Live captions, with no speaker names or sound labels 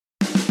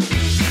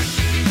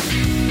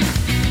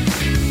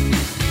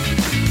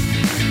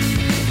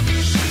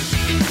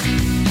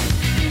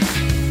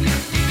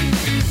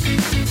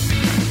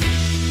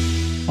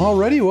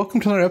Alrighty,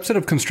 welcome to another episode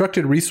of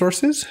Constructed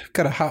Resources.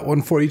 Got a hot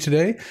one for you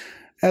today.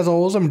 As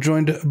always, I'm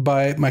joined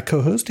by my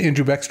co-host,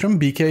 Andrew Beckstrom,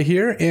 BK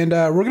here, and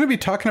we're going to be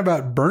talking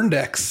about burn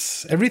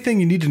decks.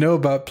 Everything you need to know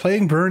about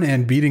playing burn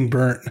and beating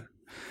burn.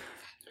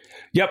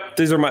 Yep,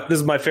 this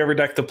is my favorite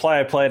deck to play.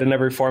 I play it in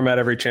every format,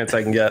 every chance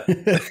I can get.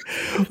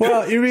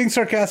 Well, you're being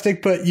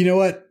sarcastic, but you know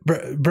what?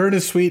 Burn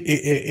is sweet.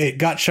 It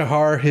got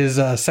Shahar his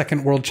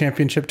second world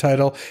championship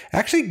title.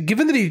 Actually,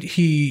 given that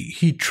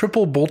he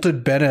triple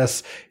bolted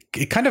Benes,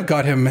 it kind of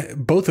got him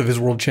both of his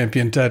world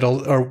champion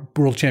title or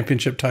world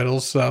championship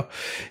titles. So,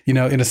 you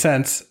know, in a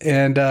sense,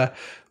 and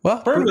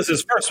well, Burn was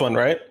his first one,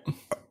 right?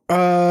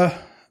 I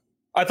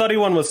thought he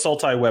won with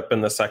Sultai Whip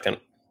in the second.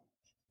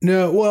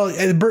 No,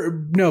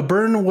 well,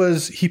 Burn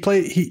was he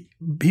played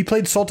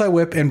Sultai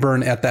Whip and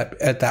Burn at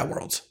that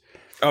Worlds.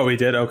 Oh, he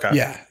did. Okay,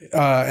 yeah,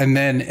 and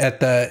then at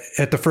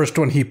the first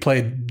one he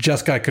played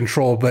Just Got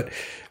Control, but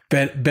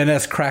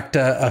Benes cracked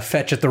a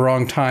fetch at the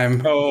wrong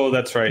time. Oh,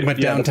 that's right.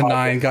 Went down to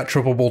 9, got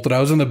triple bolted.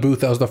 I was in the booth.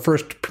 That was the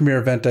first premier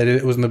event I did.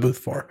 It was in the booth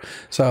for.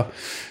 So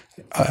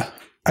I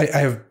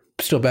have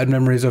still bad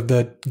memories of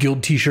the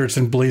guild t-shirts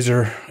and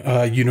blazer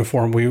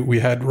uniform we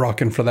had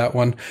rocking for that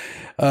one.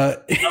 I'd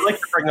like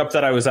to bring up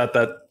that I was at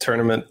that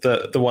tournament,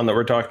 the one that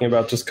we're talking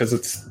about, just because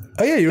it's...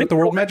 Oh, yeah, you're at the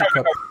World Magic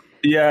Cup.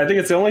 Yeah, I think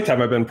it's the only time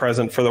I've been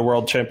present for the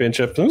World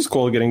Championship. It was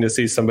cool getting to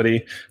see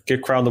somebody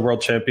get crowned the World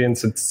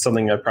Champions. It's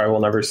something I probably will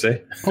never see.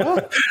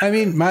 Well, I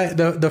mean,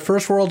 the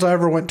first Worlds I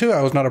ever went to,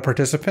 I was not a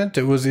participant.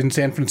 It was in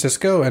San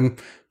Francisco, and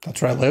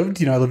that's where I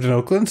lived. You know, I lived in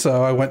Oakland,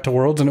 so I went to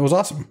Worlds, and it was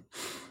awesome.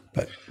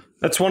 But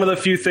that's one of the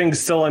few things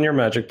still on your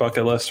Magic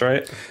bucket list,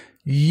 right?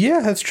 Yeah,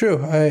 that's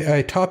true.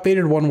 I top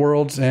 8'd one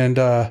Worlds and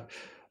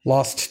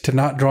lost to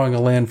not drawing a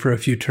land for a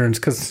few turns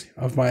because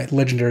of my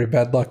legendary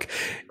bad luck.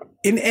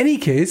 In any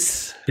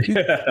case, we've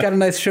got a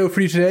nice show for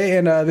you today,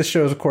 and this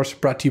show is, of course,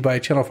 brought to you by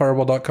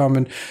channelfireball.com.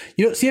 And,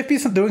 you know, CFB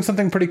is doing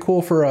something pretty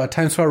cool for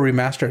Time Spiral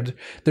Remastered.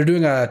 They're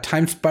doing a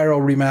Time Spiral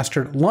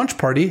Remastered launch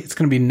party. It's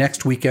going to be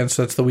next weekend,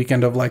 so it's the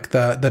weekend of, like,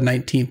 the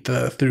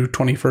 19th through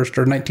 21st,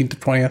 or 19th to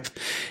 20th.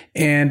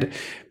 And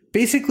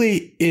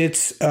basically,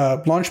 it's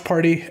a launch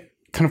party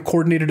kind of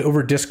coordinated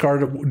over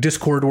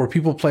Discord where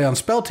people play on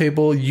Spell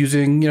Table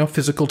using, you know,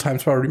 physical Time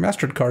Spiral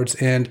Remastered cards.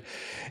 And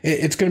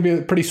it's going to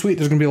be pretty sweet.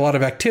 There's going to be a lot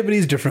of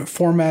activities, different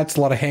formats,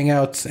 a lot of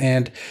hangouts,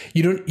 and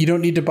you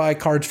don't need to buy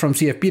cards from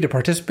CFB to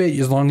participate.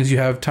 As long as you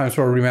have Time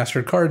Spiral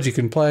Remastered cards, you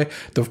can play.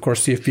 Though, of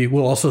course, CFB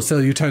will also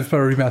sell you Time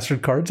Spiral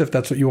Remastered cards if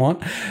that's what you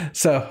want.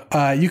 So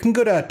you can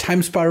go to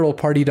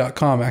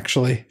timespiralparty.com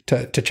actually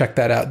to check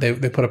that out.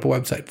 They put up a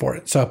website for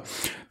it. So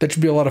that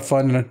should be a lot of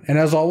fun. And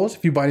as always,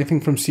 if you buy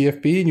anything from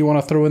CFB and you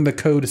want to throw in the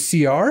code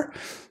CR,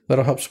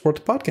 that'll help support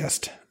the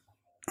podcast.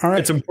 All right.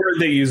 It's important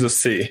they use a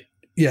C.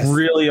 Yes.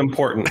 Really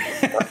important.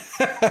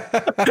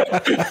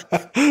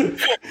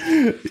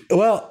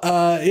 Well,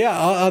 yeah,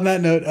 on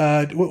that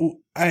note,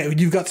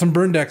 you've got some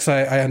burn decks,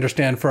 I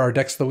understand, for our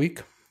decks of the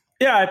week.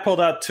 Yeah, I pulled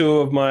out two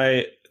of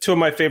my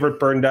favorite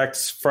burn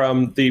decks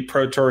from the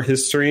Pro Tour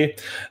history.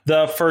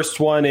 The first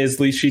one is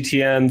Li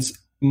Shitian's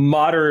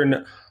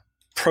modern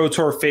Pro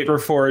Tour Fate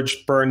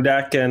Reforged burn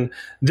deck, and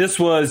this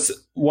was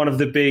one of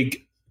the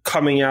big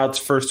coming out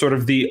for sort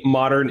of the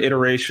modern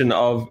iteration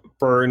of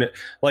burn.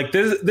 Like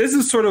this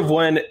is sort of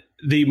when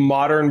the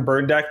modern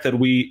burn deck that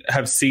we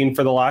have seen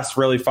for the last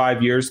really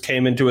 5 years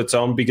came into its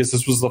own, because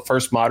this was the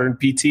first modern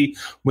PT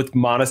with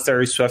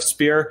Monastery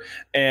Swiftspear.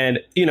 And,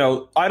 you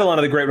know, Eidolon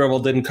of the Great Revel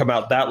didn't come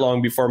out that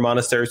long before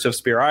Monastery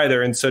Swiftspear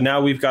either. And so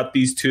now we've got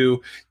these two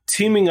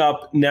teaming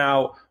up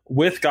now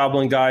with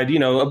Goblin Guide, you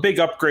know, a big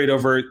upgrade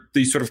over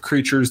these sort of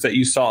creatures that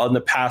you saw in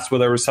the past, where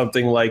there was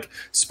something like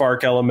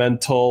Spark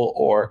Elemental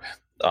or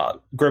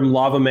Grim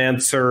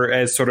Lavamancer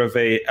as sort of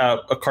a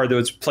card that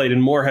was played in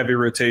more heavy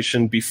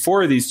rotation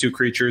before these two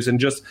creatures, and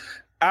just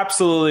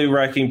absolutely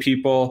wrecking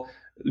people.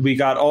 We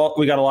got a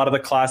lot of the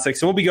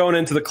classics, and we'll be going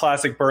into the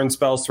classic burn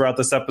spells throughout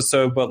this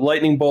episode, but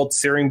Lightning Bolt,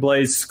 Searing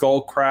Blaze,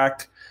 Skull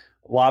Crack,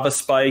 Lava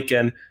Spike,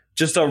 and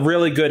just a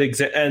really good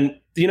and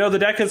you know, the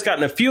deck has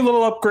gotten a few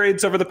little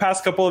upgrades over the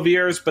past couple of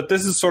years, but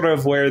this is sort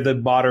of where the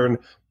modern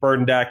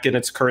burn deck in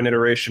its current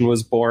iteration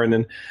was born.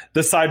 And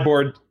the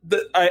sideboard,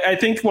 I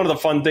think one of the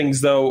fun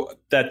things, though,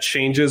 that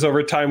changes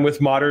over time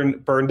with modern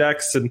burn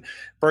decks, and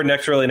burn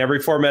decks really in every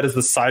format, is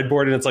the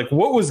sideboard. And it's like,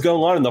 what was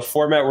going on in the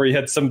format where you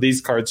had some of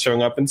these cards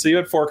showing up? And so you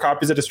had 4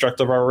 copies of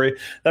Destructive Revelry.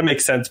 That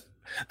makes sense.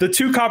 The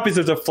 2 copies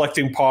of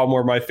Deflecting Palm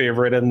were my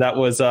favorite, and that's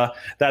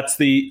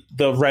the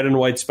red and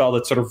white spell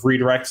that sort of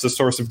redirects the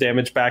source of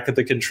damage back at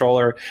the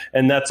controller,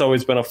 and that's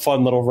always been a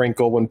fun little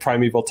wrinkle when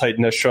Primeval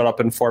Titan has showed up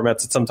in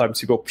formats that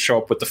sometimes people show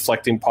up with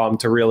Deflecting Palm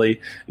to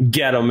really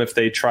get them if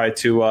they try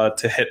to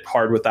hit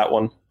hard with that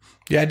one.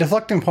 Yeah,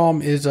 Deflecting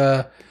Palm is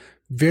a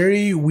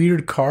very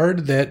weird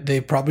card that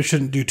they probably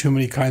shouldn't do too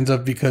many kinds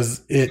of,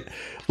 because it,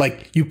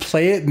 like, you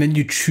play it and then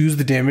you choose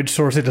the damage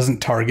source it doesn't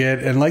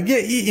target, and like, yeah,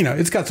 you know,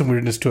 it's got some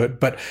weirdness to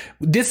it. But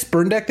this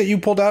burn deck that you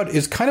pulled out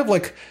is kind of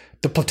like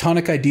the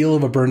platonic ideal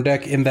of a burn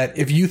deck, in that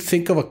if you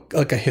think of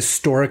a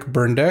historic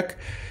burn deck,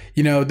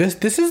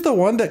 this is the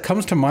one that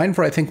comes to mind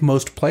for, I think,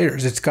 most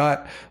players. It's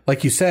got,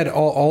 like you said,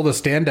 all the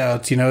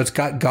standouts. It's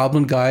got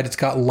Goblin Guide, it's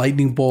got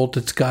Lightning Bolt,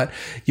 it's got,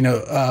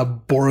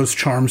 Boros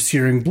Charm,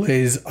 Searing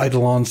Blaze,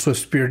 Eidolon,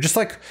 Swift Spear, just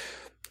like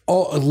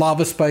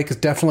Lava Spike is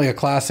definitely a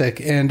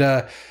classic. And,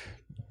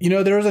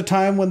 there was a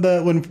time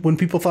when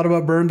people thought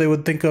about burn, they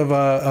would think of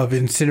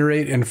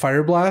Incinerate and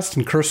Fire Blast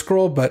and Curse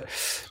Scroll, but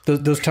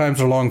those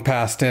times are long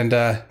past. And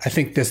I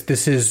think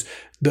this is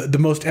the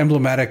most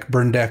emblematic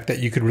burn deck that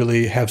you could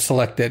really have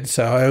selected.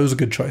 So it was a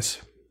good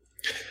choice.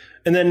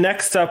 And then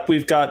next up,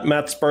 we've got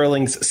Matt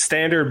Sperling's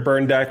standard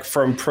burn deck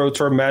from Pro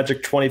Tour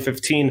Magic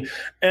 2015.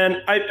 And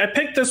I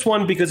picked this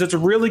one because it's a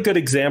really good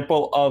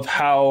example of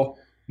how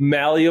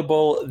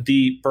malleable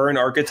the burn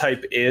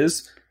archetype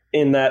is,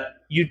 in that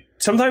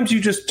sometimes you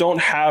just don't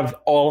have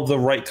all of the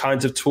right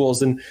kinds of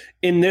tools. And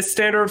in this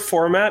standard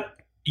format,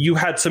 you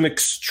had some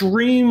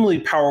extremely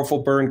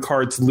powerful burn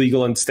cards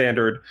legal in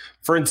standard.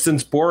 For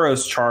instance,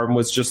 Boros Charm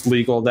was just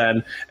legal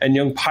then, and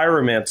Young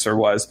Pyromancer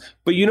was.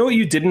 But you know what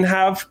you didn't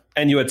have?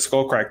 And you had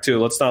Skullcrack too.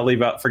 Let's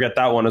not forget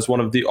that one as one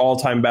of the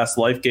all-time best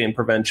life gain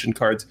prevention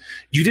cards.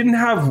 You didn't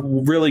have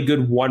really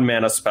good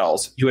 1-mana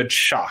spells. You had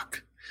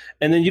Shock.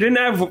 And then you didn't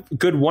have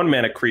good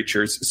 1-mana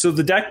creatures. So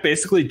the deck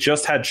basically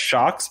just had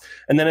Shocks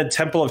and then a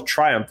Temple of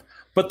Triumph.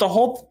 But the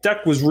whole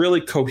deck was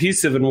really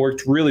cohesive and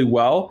worked really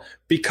well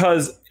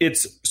because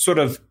its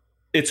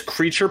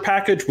creature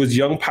package was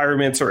Young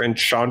Pyromancer and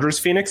Chandra's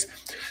Phoenix.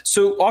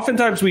 So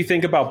oftentimes we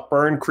think about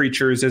burn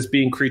creatures as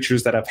being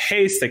creatures that have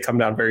haste. They come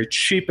down very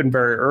cheap and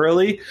very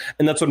early,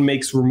 and that's what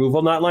makes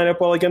removal not line up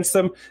well against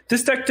them.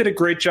 This deck did a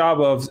great job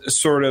of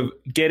sort of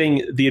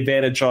getting the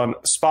advantage on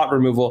spot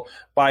removal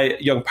by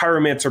Young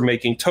Pyromancer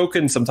making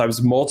tokens,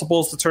 sometimes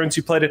multiples the turns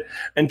you played it,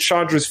 and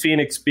Chandra's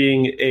Phoenix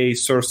being a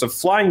source of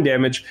flying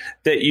damage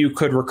that you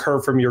could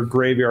recur from your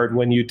graveyard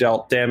when you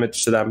dealt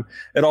damage to them.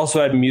 It also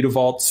had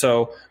Mutavault,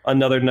 so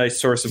another nice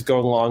source of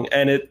going along.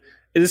 And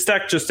this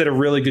deck just did a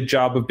really good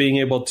job of being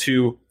able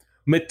to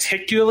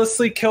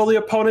meticulously kill the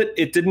opponent.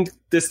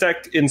 This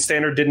deck in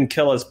standard didn't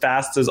kill as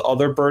fast as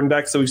other burn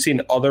decks that we've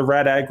seen, other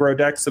red aggro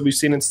decks that we've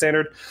seen in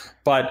standard.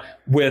 But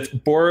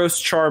with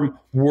Boros Charm,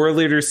 War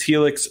Leader's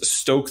Helix,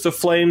 Stoke the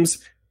Flames,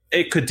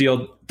 it could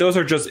deal.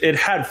 It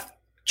had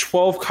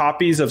 12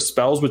 copies of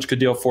spells which could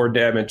deal 4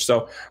 damage.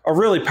 So a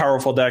really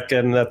powerful deck,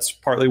 and that's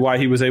partly why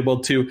he was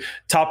able to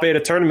top 8 a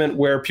tournament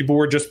where people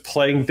were just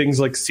playing things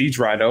like Siege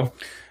Rhino.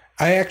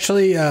 I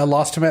actually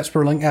lost to Matt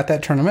Sperling at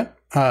that tournament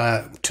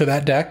to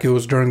that deck. It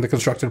was during the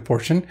constructed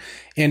portion.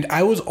 And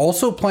I was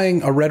also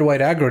playing a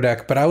red-white aggro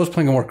deck, but I was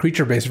playing a more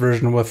creature-based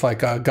version with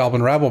like a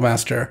Goblin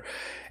Rabblemaster.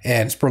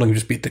 And Sperling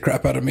just beat the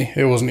crap out of me.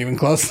 It wasn't even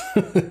close.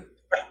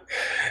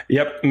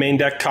 Yep, main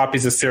deck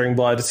copies of Searing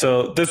Blood.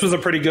 So this was a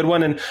pretty good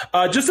one. And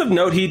just of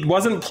note, he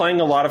wasn't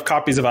playing a lot of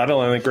copies of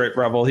Eidolon the Great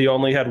Revel. He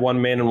only had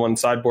 1 main and 1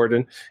 sideboard.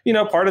 And,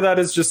 part of that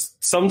is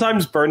just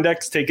sometimes burn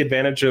decks take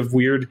advantage of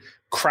weird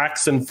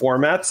cracks in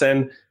formats.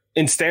 And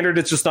in standard,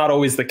 it's just not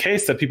always the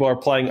case that people are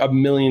playing a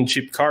million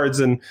cheap cards.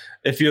 And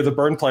if you're the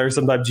burn player,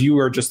 sometimes you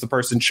are just the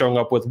person showing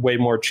up with way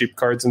more cheap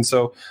cards. And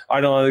so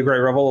Eidolon the Great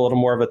Revel, a little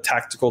more of a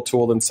tactical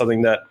tool than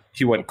something that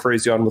he went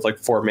crazy on with like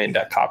 4 main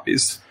deck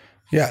copies.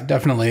 Yeah,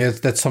 definitely.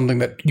 That's something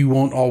that you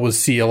won't always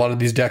see. A lot of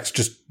these decks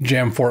just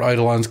jam 4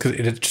 Eidolons because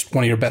it's just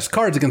one of your best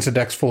cards against a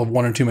deck's full of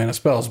 1 or 2 mana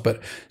spells.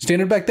 But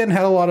standard back then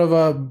had a lot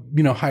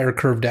of higher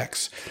curve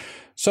decks.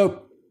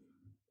 So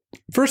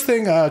first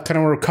thing, kind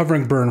of we're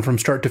covering burn from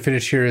start to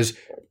finish here is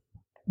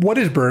what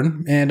is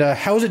burn and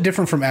how is it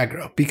different from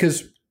aggro?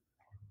 Because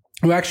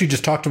we actually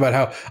just talked about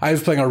how I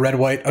was playing a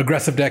red-white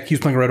aggressive deck. He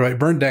was playing a red-white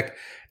burn deck.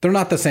 They're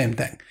not the same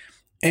thing.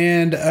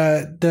 And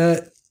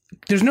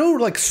there's no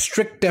like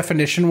strict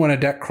definition when a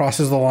deck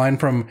crosses the line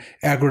from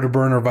aggro to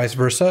burn or vice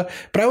versa.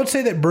 But I would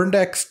say that burn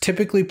decks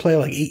typically play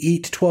like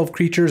 8 to 12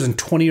 creatures and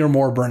 20 or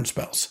more burn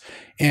spells.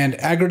 And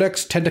aggro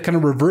decks tend to kind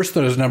of reverse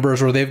those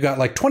numbers where they've got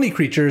like 20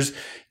 creatures,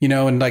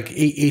 and like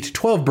 8 to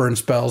 12 burn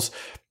spells.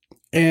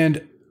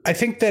 And I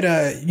think that,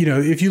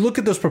 if you look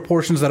at those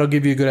proportions, that'll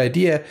give you a good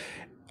idea.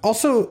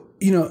 Also,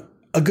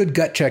 a good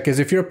gut check is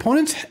if your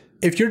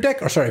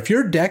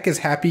deck is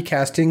happy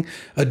casting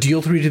a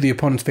deal 3 to the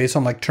opponent's face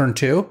on like turn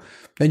 2,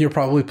 then you're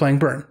probably playing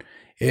burn.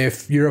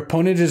 If your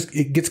opponent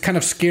gets kind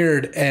of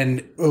scared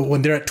and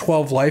when they're at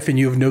 12 life and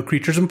you have no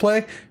creatures in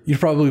play, you're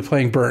probably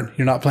playing burn.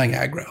 You're not playing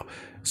aggro.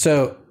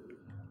 So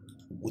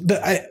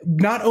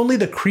not only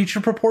the creature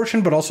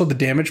proportion, but also the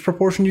damage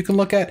proportion you can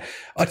look at.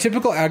 A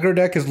typical aggro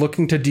deck is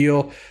looking to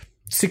deal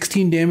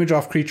 16 damage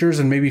off creatures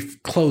and maybe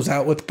close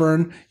out with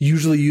burn,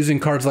 usually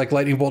using cards like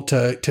Lightning Bolt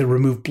to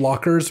remove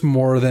blockers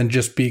more than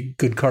just be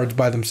good cards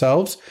by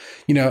themselves,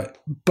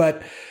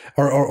 but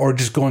or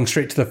just going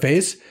straight to the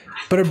face.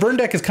 But a burn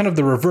deck is kind of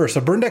the reverse.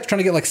 A burn deck's trying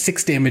to get like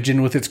 6 damage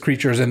in with its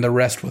creatures and the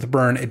rest with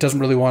burn. It doesn't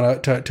really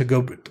want to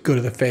go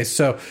to the face.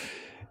 So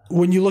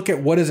when you look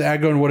at what is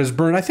aggro and what is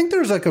burn, I think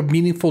there's like a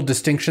meaningful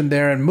distinction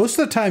there. And most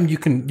of the time you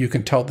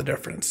can tell the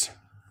difference.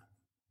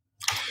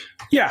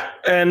 Yeah.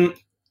 And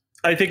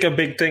I think a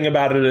big thing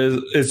about it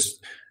is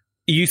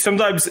you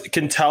sometimes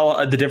can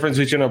tell the difference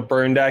between a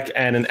burn deck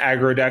and an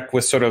aggro deck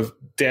with sort of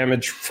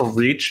damage for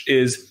reach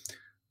is,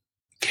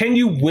 can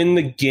you win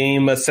the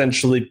game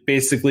essentially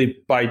basically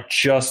by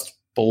just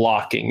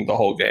blocking the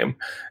whole game?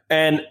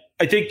 And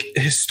I think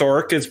the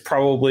historic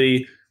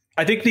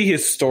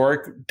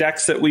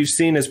decks that we've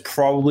seen has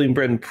probably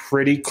been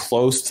pretty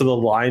close to the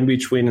line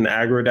between an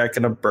aggro deck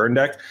and a burn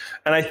deck.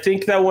 And I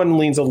think that one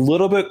leans a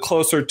little bit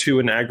closer to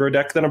an aggro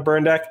deck than a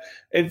burn deck.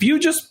 If you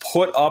just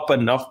put up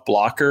enough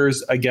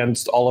blockers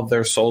against all of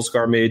their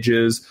Soulscar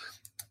mages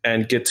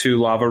and get 2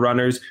 lava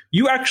runners,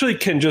 you actually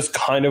can just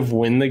kind of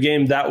win the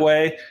game that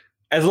way,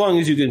 as long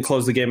as you can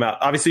close the game out.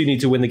 Obviously, you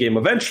need to win the game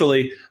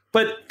eventually,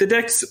 but the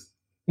deck's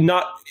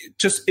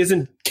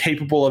isn't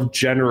capable of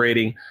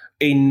generating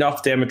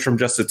enough damage from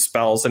just its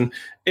spells. And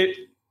we're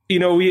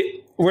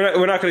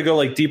not going to go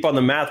like deep on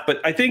the math,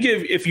 but I think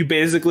if you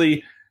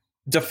basically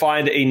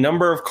defined a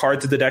number of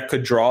cards that the deck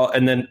could draw,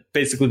 and then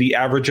basically the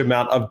average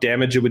amount of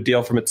damage it would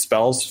deal from its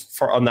spells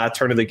on that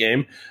turn of the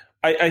game,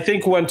 I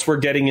think once we're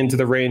getting into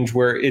the range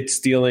where it's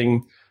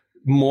dealing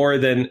more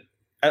than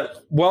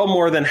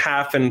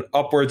half and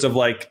upwards of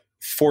like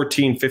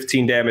 14,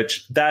 15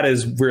 damage, that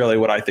is really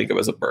what I think of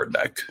as a burn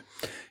deck.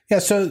 Yeah,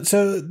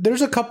 so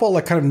there's a couple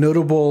like kind of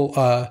notable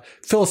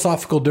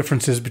philosophical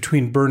differences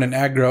between burn and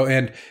aggro,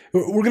 and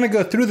we're going to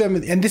go through them.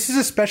 And this is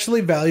especially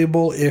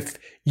valuable if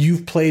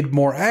you've played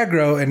more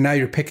aggro and now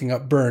you're picking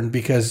up burn,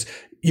 because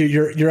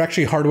your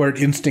actually hardwired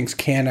instincts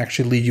can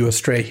actually lead you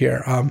astray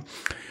here.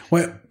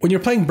 When you're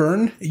playing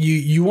burn,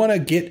 you want to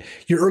get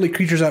your early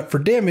creatures out for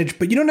damage,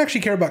 but you don't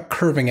actually care about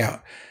curving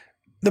out.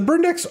 The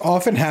burn deck's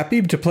often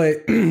happy to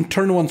play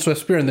turn 1 Swift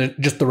Spear and then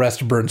just the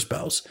rest burn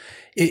spells.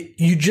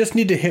 You just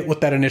need to hit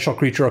with that initial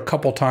creature a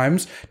couple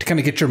times to kind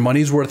of get your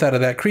money's worth out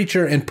of that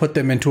creature and put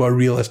them into a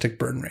realistic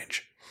burn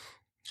range.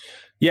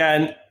 Yeah,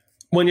 and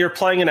when you're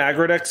playing an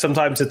aggro deck,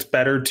 sometimes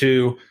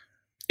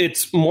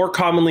it's more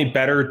commonly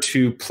better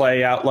to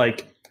play out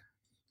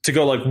to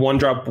go like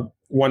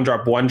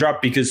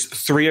 1-drop, because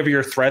 3 of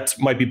your threats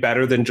might be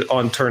better than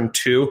on turn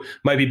 2,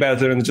 might be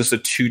better than just a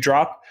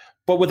 2-drop.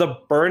 But with a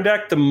burn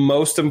deck, the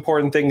most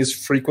important thing is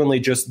frequently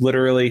just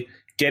literally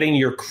getting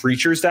your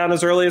creatures down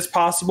as early as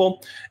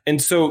possible.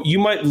 And so you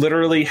might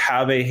literally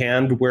have a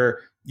hand where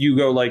you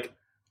go like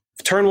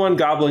turn 1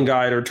 Goblin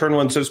Guide or turn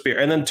 1 Swift Spear,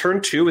 and then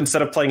turn 2,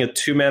 instead of playing a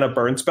 2-mana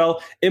burn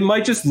spell, it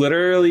might just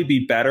literally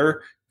be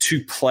better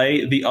to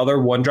play the other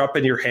 1-drop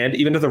in your hand,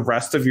 even if the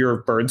rest of your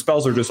burn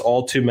spells are just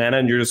all 2 mana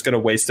and you're just going to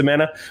waste a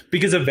mana,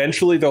 because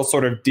eventually they'll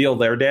sort of deal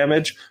their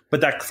damage.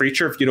 But that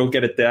creature, if you don't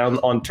get it down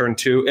on turn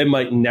 2, it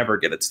might never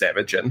get its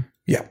damage in.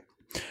 Yeah.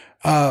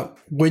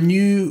 When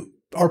you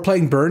are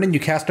playing burn and you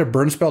cast a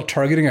burn spell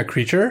targeting a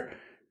creature,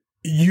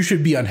 you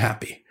should be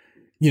unhappy.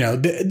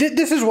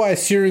 This is why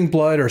Searing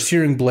Blood or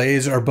Searing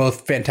Blaze are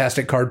both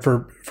fantastic card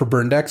for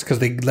burn decks, because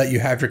they let you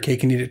have your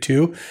cake and eat it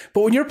too.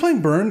 But when you're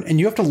playing burn and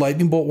you have to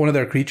lightning bolt one of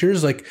their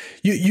creatures, like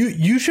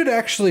you should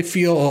actually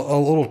feel a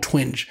little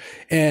twinge.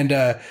 And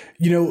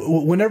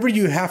whenever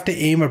you have to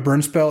aim a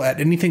burn spell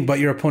at anything but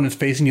your opponent's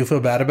face and you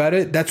feel bad about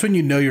it, that's when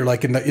you know you're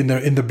like in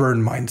the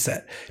burn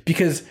mindset,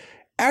 because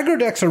aggro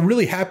decks are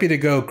really happy to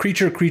go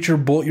creature,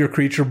 bolt your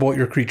creature,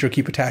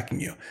 keep attacking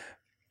you.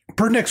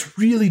 Burn decks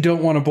really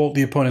don't want to bolt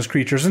the opponent's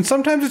creatures, and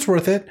sometimes it's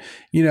worth it.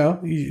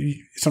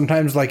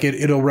 Sometimes like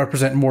it'll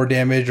represent more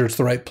damage or it's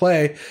the right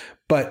play.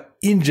 But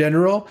in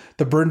general,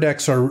 the burn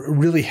decks are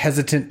really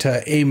hesitant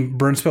to aim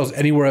burn spells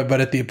anywhere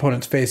but at the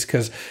opponent's face,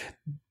 because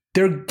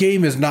their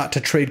game is not to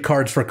trade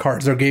cards for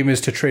cards. Their game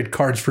is to trade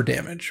cards for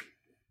damage.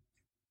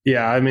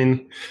 Yeah, I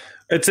mean,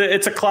 it's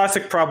a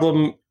classic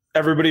problem.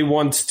 Everybody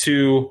wants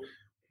to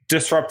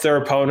disrupt their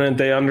opponent.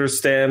 They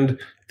understand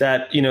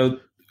that,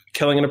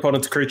 killing an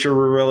opponent's creature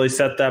will really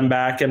set them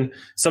back. And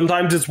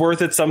sometimes it's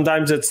worth it,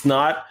 sometimes it's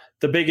not.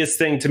 The biggest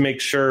thing to make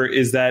sure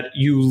is that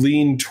you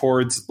lean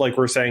towards, like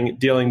we're saying,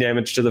 dealing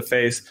damage to the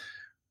face.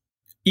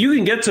 You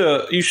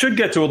should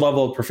get to a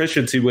level of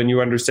proficiency when you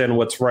understand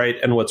what's right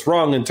and what's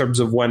wrong in terms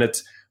of when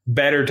it's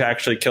better to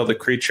actually kill the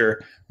creature.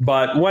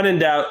 But when in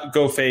doubt,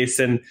 go face.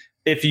 And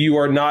if you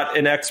are not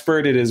an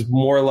expert, it is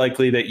more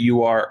likely that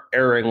you are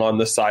erring on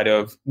the side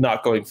of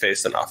not going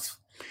face enough.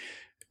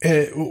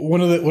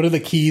 One of the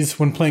keys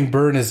when playing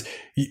burn is,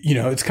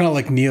 it's kind of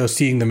like Neo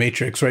seeing the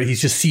Matrix, right? He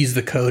just sees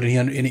the code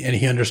and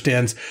he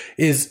understands.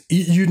 Is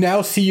you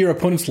now see your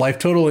opponent's life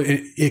total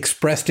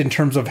expressed in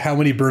terms of how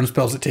many burn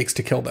spells it takes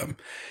to kill them.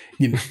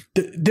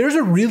 There's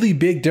a really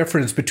big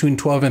difference between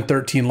 12 and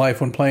 13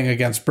 life when playing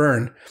against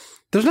burn.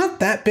 There's not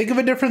that big of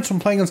a difference when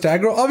playing against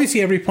aggro.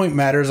 Obviously, every point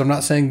matters. I'm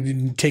not saying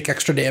you take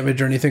extra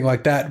damage or anything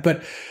like that.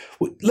 But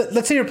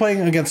let's say you're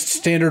playing against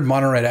standard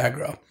mono red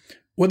aggro.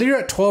 Whether you're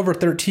at 12 or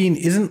 13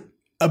 isn't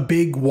a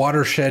big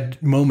watershed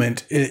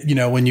moment,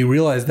 when you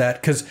realize that.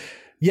 Because,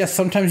 yes,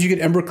 sometimes you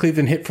get Embercleave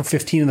and hit for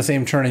 15 in the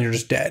same turn and you're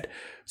just dead.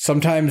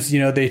 Sometimes,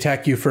 they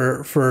attack you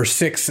for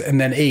 6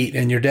 and then 8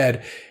 and you're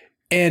dead.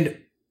 And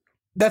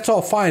that's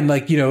all fine.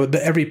 Like,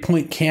 every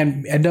point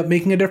can end up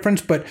making a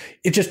difference, but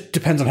it just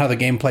depends on how the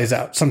game plays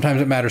out. Sometimes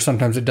it matters,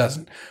 sometimes it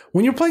doesn't.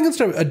 When you're playing against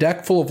a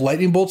deck full of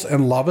lightning bolts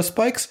and lava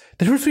spikes,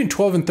 the difference between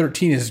 12 and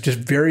 13 is just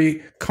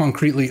very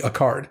concretely a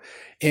card.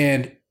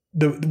 And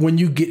when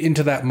you get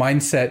into that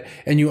mindset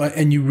and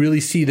you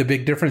really see the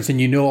big difference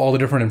and all the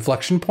different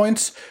inflection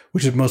points,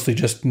 which is mostly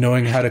just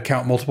knowing how to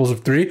count multiples of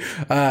 3,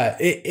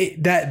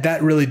 that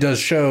really does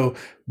show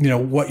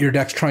what your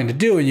deck's trying to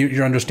do, and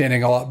you're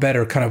understanding a lot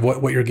better kind of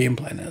what your game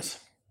plan is.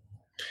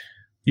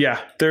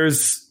 Yeah,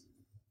 it's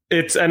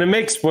one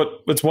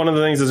of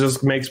the things that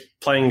just makes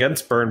playing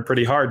against Burn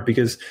pretty hard,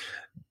 because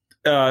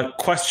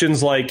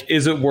questions like,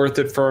 is it worth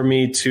it for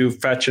me to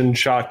fetch and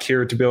shock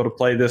here to be able to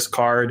play this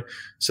card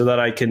so that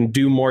I can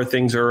do more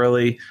things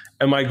early?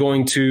 Am I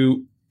going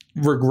to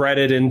regret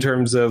it in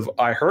terms of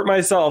I hurt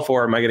myself,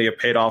 or am I going to get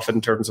paid off in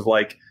terms of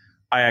like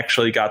I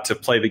actually got to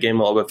play the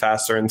game a little bit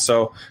faster? And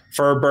so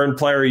for a Burn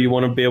player, you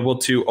want to be able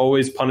to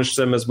always punish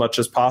them as much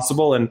as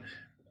possible. And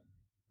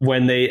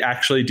when they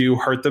actually do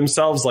hurt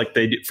themselves, like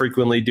they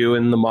frequently do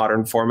in the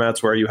modern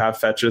formats where you have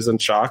fetches and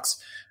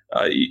shocks,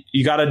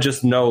 you got to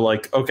just know,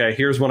 like, okay,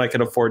 here's when I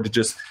can afford to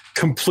just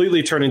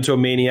completely turn into a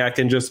maniac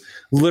and just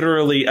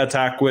literally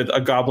attack with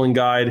a Goblin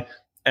Guide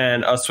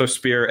and a Swift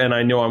Spear, and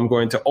I know I'm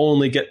going to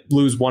only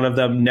lose one of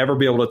them, never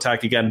be able to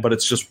attack again, but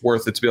it's just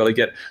worth it to be able to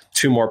get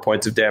 2 more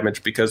points of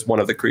damage because one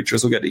of the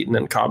creatures will get eaten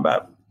in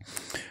combat.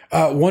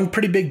 One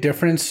pretty big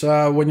difference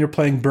when you're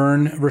playing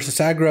Burn versus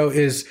aggro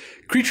is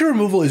creature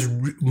removal is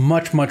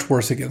much, much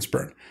worse against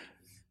Burn.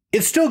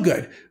 It's still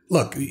good.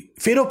 Look,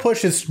 Fatal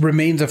Push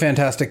remains a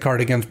fantastic card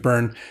against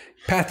Burn.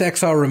 Path to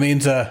Exile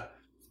remains a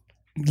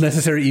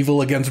necessary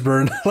evil against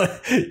Burn.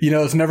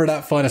 It's never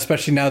that fun,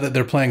 especially now that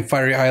they're playing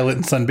Fiery Islet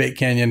and Sunbait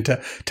Canyon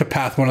to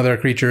path one of their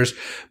creatures.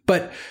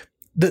 But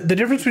the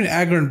difference between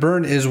aggro and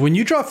Burn is when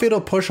you draw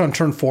Fatal Push on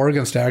turn 4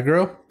 against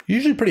aggro, you're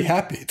usually pretty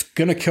happy. It's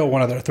going to kill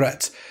one of their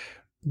threats.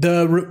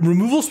 The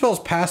removal spells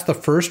pass the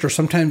first or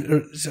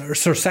sometimes or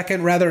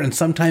second rather, and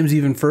sometimes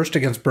even first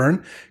against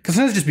Burn, because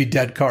sometimes just be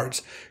dead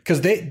cards,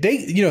 because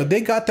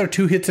they got their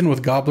 2 hits in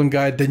with Goblin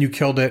Guide, then you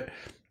killed it.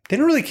 They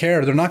don't really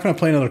care. They're not going to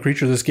play another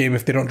creature this game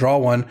if they don't draw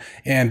one,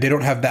 and they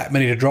don't have that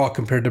many to draw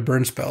compared to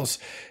Burn spells.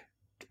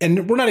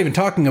 And we're not even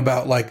talking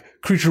about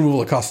like creature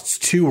removal that costs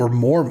 2 or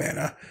more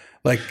mana.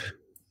 Like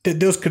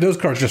those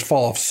cards just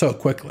fall off so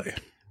quickly.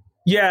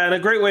 Yeah, and a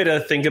great way to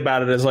think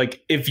about it is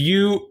like if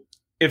you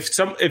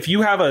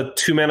have a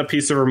 2 mana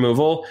piece of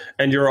removal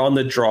and you're on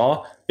the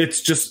draw,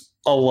 it's just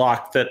a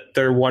lock that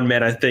their 1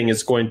 mana thing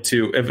is going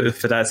to,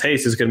 if it has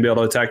haste, is going to be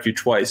able to attack you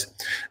twice.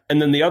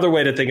 And then the other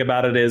way to think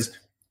about it is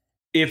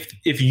if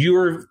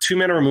your 2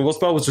 mana removal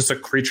spell was just a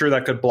creature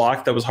that could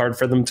block that was hard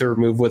for them to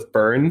remove with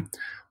Burn,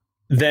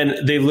 then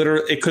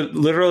it could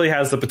literally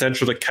has the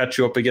potential to catch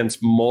you up against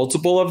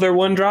multiple of their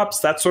 1-drops,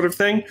 that sort of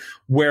thing.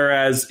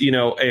 Whereas,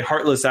 a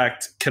Heartless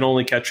Act can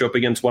only catch you up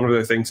against one of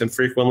their things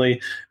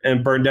infrequently.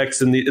 And Burn decks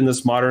in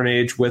this modern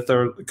age with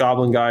their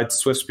Goblin Guides,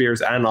 Swift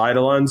Spears, and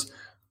Eidolons,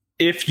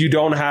 if you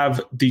don't have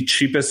the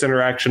cheapest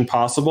interaction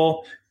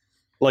possible,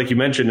 like you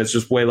mentioned, it's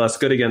just way less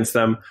good against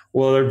them.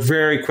 Well, they're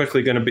very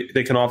quickly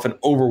they can often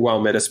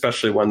overwhelm it,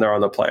 especially when they're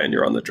on the play and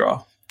you're on the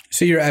draw.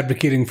 So you're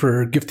advocating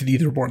for Gifted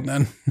Aetherborn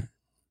then?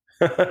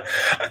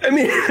 I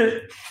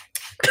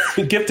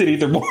mean, Gifted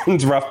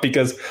Aetherborn's rough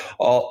because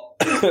wow,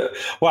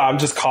 I'm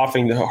just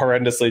coughing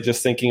horrendously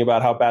just thinking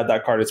about how bad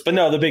that card is. But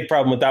no, the big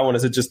problem with that one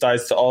is it just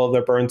dies to all of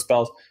their burn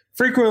spells,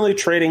 frequently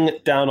trading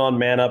down on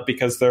mana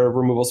because their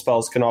removal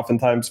spells can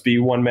oftentimes be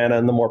 1 mana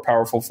in the more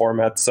powerful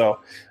formats. So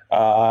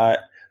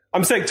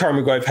I'm saying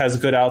Tarmogoyf has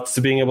good outs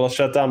to being able to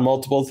shut down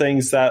multiple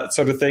things, that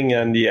sort of thing.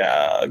 And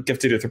yeah,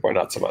 Gifted Aetherborn,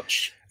 not so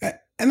much.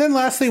 And then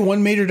lastly,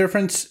 one major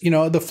difference,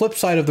 the flip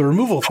side of the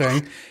removal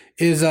thing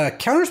is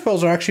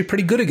counterspells are actually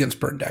pretty good against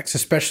burn decks,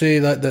 especially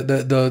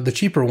the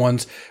cheaper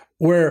ones,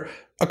 where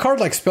a card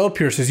like Spell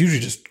Pierce is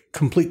usually just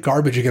complete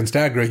garbage against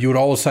aggro. You would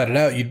always side it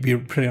out. You'd be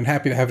pretty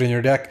unhappy to have it in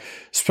your deck.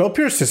 Spell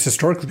Pierce has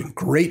historically been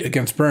great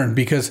against burn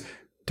because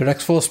their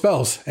deck's full of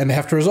spells and they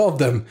have to resolve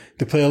them.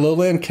 They play a low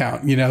land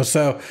count,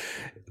 So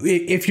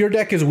if your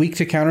deck is weak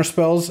to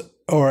counterspells,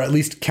 or at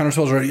least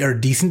counterspells are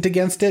decent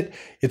against it,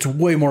 it's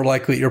way more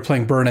likely you're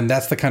playing burn. And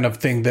that's the kind of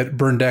thing that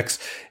burn decks,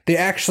 they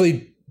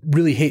actually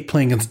really hate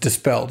playing against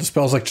Dispel.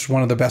 Dispel is like just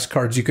one of the best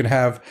cards you can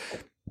have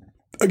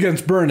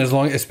against burn,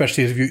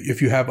 especially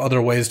if you have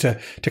other ways to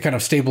kind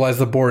of stabilize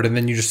the board, and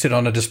then you just sit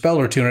on a Dispel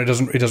or 2 and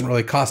it doesn't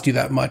really cost you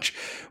that much.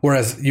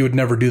 Whereas you would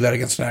never do that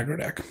against an aggro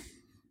deck.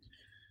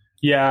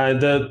 Yeah,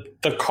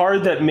 the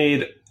card that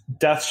made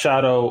Death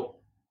Shadow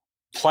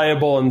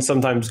playable and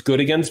sometimes good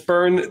against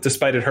burn,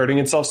 despite it hurting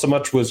itself so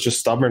much, was just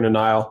Stubborn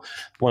Denial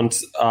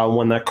once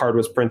when that card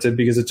was printed,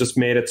 because it just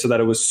made it so that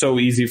it was so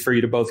easy for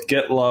you to both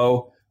get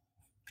low,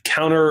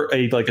 counter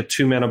a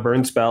 2 mana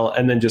burn spell,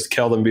 and then just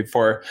kill them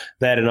before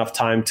they had enough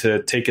time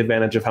to take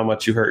advantage of how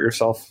much you hurt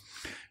yourself.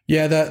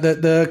 Yeah,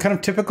 the kind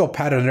of typical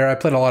pattern there, I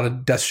played a lot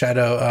of Death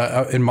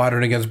Shadow in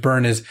Modern against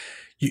burn, is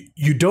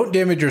you don't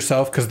damage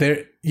yourself because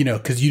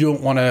you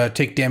don't want to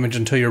take damage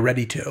until you're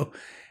ready to.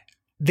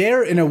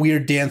 they're in a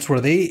weird dance where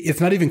it's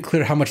not even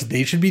clear how much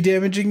they should be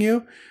damaging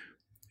you.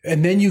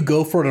 And then you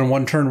go for it on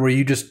one turn where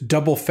you just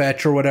double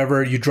fetch or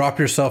whatever. You drop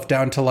yourself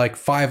down to like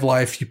 5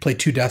 life. You play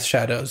 2 Death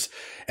Shadows.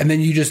 And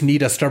then you just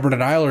need a Stubborn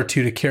Denial or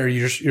 2 to carry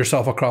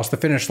yourself across the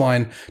finish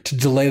line to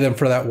delay them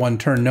for that one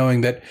turn,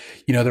 knowing that,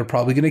 they're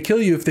probably going to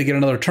kill you if they get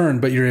another turn,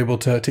 but you're able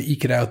to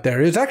eke it out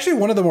there. It's actually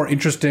one of the more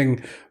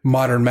interesting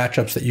modern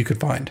matchups that you could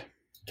find.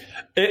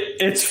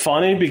 It's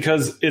funny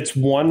because it's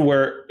one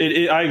where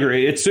I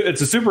agree. It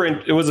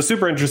was a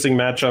super interesting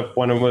matchup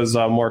when it was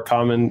more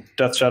common.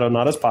 Death Shadow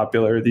not as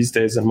popular these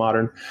days in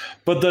modern,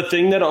 but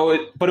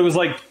it was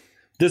like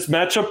this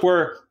matchup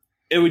where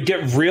it would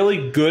get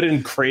really good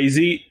and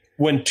crazy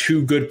when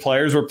 2 good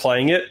players were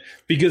playing it,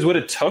 because what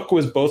it took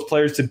was both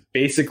players to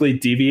basically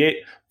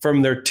deviate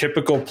from their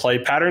typical play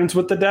patterns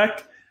with the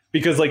deck.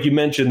 Because like you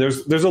mentioned,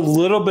 there's a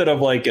little bit of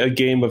like a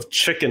game of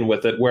chicken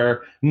with it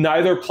where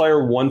neither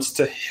player wants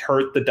to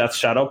hurt the Death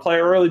Shadow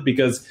player early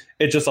because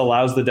it just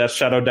allows the Death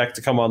Shadow deck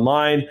to come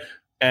online,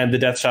 and the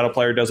Death Shadow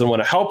player doesn't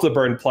want to help the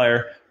burn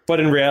player. But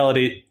in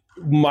reality,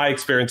 my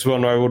experience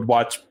when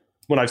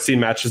I've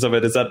seen matches of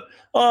it is that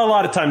a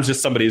lot of times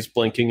just somebody's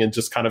blinking and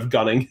just kind of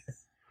gunning.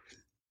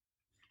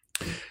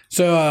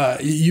 So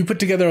you put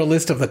together a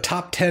list of the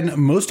top 10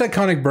 most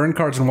iconic burn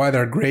cards and why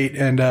they're great.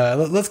 And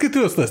let's get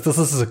through this list. This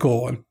list is a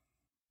cool one.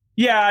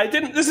 Yeah,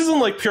 this isn't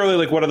like purely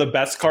like one of the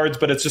best cards,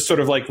 but it's just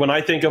sort of like when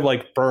I think of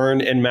like burn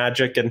and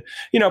Magic, and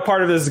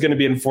part of this is going to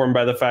be informed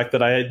by the fact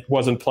that I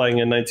wasn't playing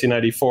in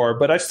 1994,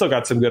 but I still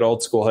got some good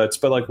old school hits.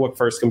 But like what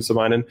first comes to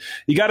mind, and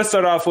you got to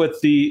start off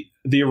with the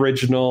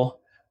original,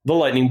 the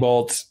Lightning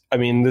Bolt. I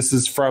mean, this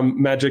is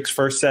from Magic's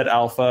first set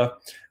Alpha.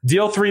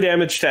 Deal 3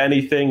 damage to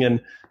anything,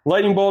 and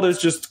Lightning Bolt is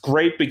just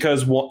great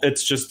because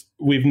it's just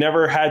we've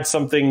never had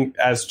something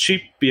as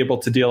cheap be able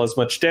to deal as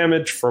much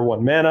damage for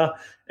 1 mana.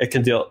 It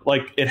can deal,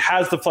 like, it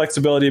has the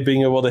flexibility of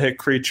being able to hit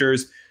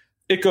creatures.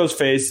 It goes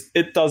face.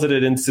 It does it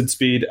at instant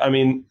speed. I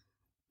mean,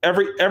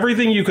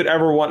 everything you could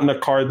ever want in a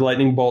card,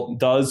 Lightning Bolt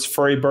does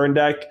for a burn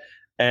deck,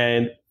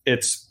 and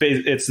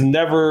it's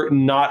never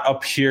not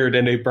appeared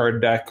in a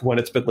burn deck when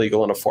it's been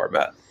legal in a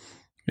format.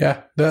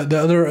 Yeah, the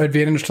other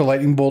advantage to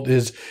Lightning Bolt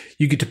is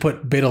you get to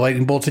put beta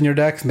Lightning Bolts in your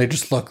decks, and they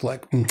just look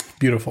like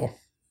beautiful.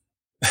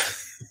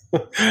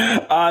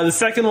 The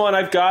second one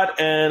I've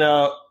got, and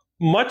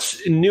much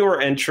newer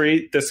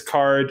entry, this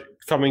card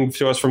coming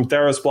to us from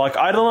Theros Block,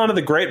 Eidolon of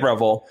the Great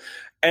Revel.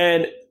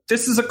 And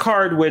this is a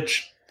card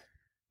which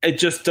it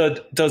just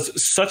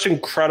does such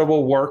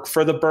incredible work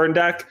for the burn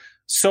deck.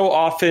 So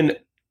often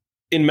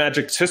in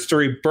Magic's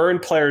history, burn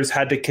players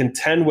had to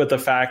contend with the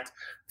fact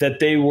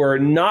that they were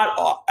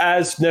not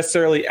as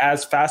necessarily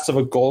as fast of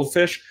a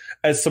goldfish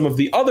as some of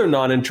the other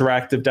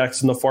non-interactive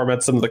decks in the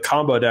format, some of the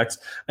combo decks.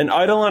 And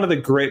Eidolon of the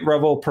Great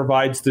Revel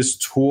provides this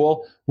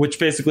tool, which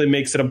basically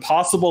makes it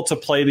impossible to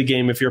play the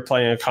game if you're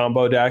playing a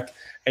combo deck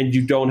and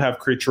you don't have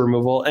creature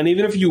removal. And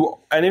even if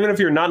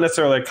you're not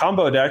necessarily a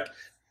combo deck,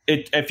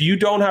 if you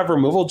don't have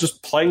removal,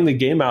 just playing the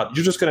game out,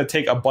 you're just going to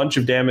take a bunch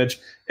of damage.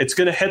 It's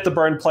going to hit the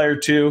burn player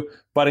too,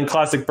 but in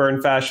classic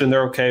burn fashion,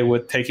 they're okay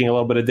with taking a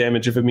little bit of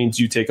damage if it means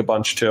you take a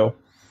bunch too.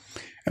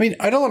 I mean,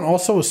 Eidolon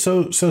also was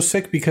so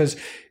sick because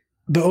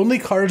the only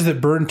cards that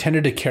burn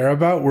tended to care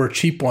about were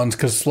cheap ones,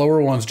 because slower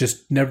ones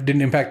just never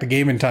didn't impact the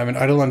game in time, and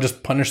Eidolon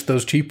just punished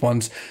those cheap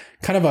ones.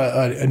 Kind of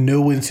a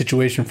no-win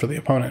situation for the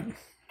opponent.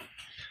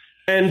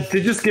 And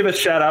to just give a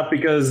shout out,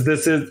 because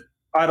this is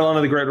Eidolon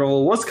of the Great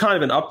Revel was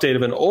kind of an update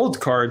of an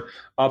old card,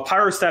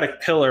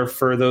 Pyrostatic Pillar,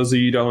 for those of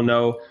you who don't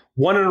know.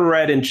 1 in a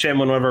red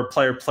enchantment whenever a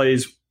player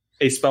plays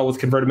a spell with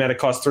converted mana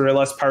cost 3 or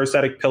less,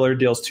 Pyrostatic Pillar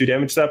deals 2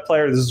 damage to that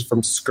player. This is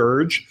from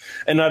Scourge.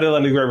 And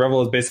Eidolon of the Great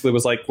Revel basically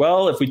was like,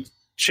 well, if we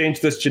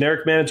change this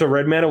generic mana to a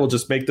red mana, we'll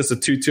just make this a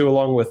 2/2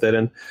 along with it.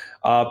 And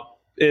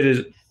it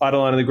is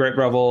Eidolon of the Great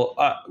Revel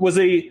was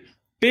a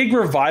big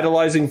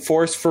revitalizing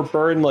force for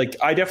burn. Like,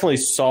 I definitely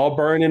saw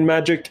burn in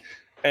Magic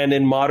and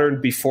in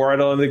modern before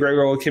Eidolon of the Great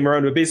Revel came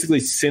around, but basically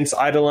since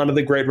Eidolon of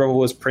the Great Revel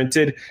was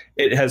printed,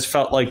 it has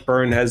felt like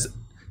burn has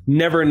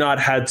never not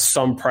had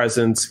some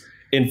presence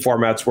in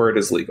formats where it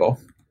is legal.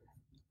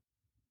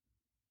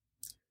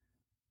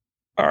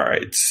 All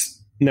right.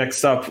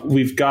 Next up,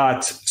 we've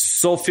got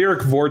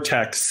Sulfuric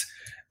Vortex.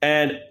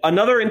 And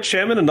another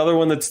enchantment, another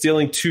one that's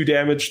dealing 2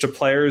 damage to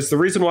players. The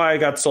reason why I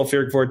got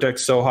Sulfuric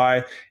Vortex so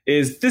high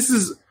is this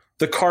is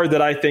the card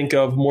that I think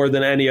of more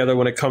than any other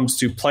when it comes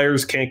to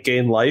players can't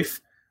gain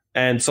life.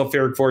 And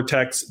Sulfuric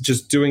Vortex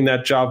just doing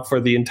that job for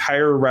the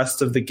entire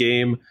rest of the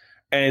game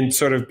and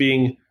sort of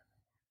being,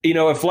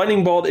 if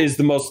Lightning Bolt is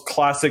the most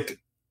classic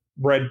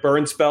red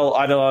burn spell,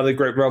 Eidolon of the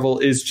Great Revel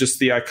is just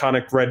the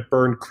iconic red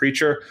burn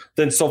creature,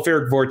 then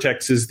Sulfuric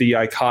Vortex is the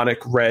iconic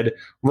red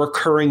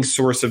recurring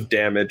source of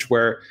damage,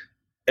 where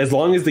as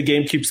long as the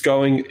game keeps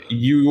going,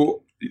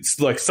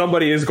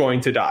 somebody is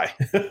going to die.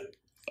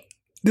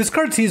 This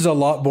card sees a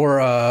lot more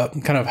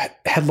kind of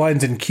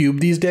headlines in Cube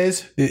these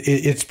days.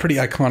 It's pretty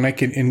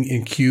iconic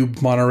in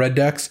Cube mono red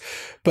decks.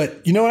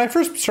 But when I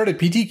first started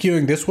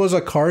PTQing, this was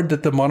a card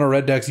that the mono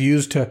red decks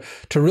used to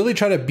really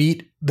try to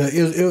beat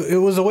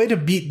it was a way to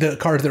beat the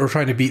cards that were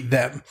trying to beat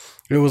them.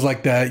 It was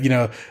like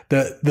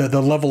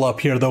the level up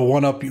here, the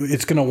one up.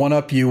 It's going to one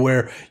up you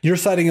where you're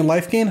siding in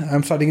life gain.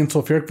 I'm siding in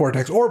Sulfuric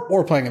Vortex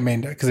or playing a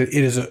main deck because it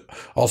is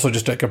also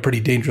just like a pretty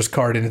dangerous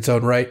card in its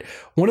own right.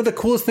 One of the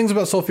coolest things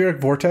about Sulfuric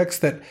Vortex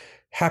that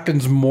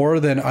happens more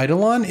than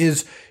Eidolon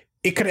is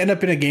it could end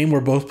up in a game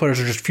where both players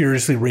are just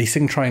furiously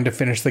racing, trying to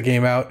finish the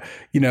game out,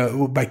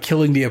 by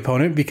killing the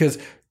opponent, because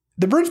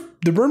the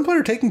burn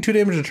player taking 2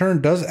 damage a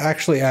turn does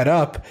actually add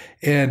up.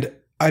 And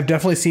I've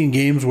definitely seen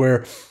games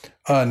where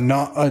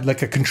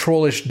like a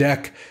control-ish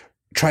deck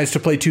tries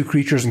to play 2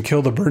 creatures and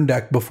kill the burn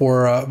deck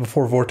before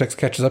Vortex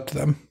catches up to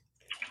them.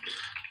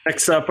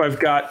 Next up, I've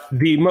got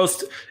the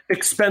most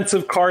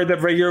expensive card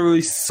that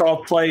regularly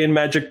saw play in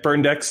Magic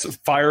burn decks,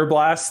 Fire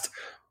Blast.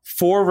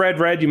 4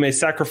 red, you may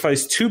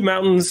sacrifice 2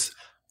 mountains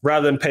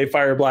rather than pay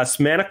Fire Blast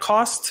mana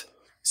cost.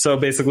 So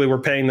basically, we're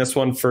paying this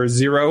one for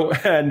 0.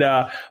 And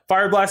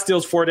Fire Blast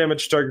deals 4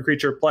 damage to target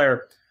creature or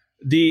player.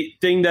 The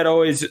thing that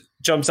always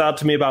jumps out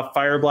to me about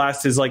Fire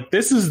Blast is like,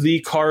 this is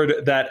the card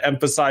that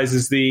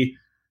emphasizes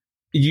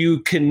you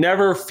can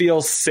never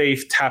feel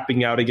safe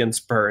tapping out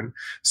against burn.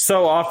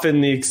 So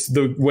often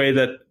the way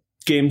that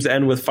games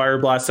end with Fire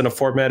Blast in a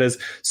format is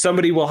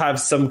somebody will have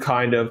some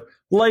kind of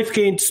life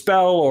gain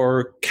spell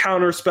or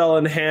counter spell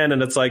in hand,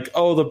 and it's like,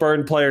 oh, the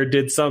burn player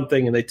did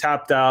something and they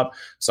tapped out,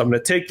 so I'm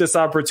going to take this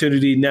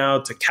opportunity now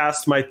to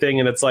cast my thing,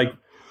 and it's like,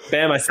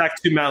 bam, I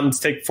sack 2 mountains,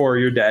 take 4,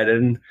 you're dead.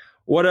 And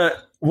what a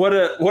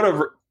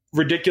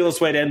ridiculous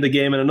way to end the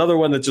game. And another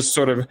one that just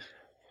sort of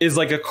is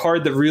like a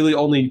card that really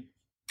only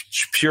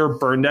pure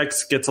burn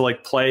decks get to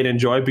like play and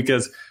enjoy,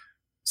 because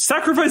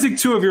sacrificing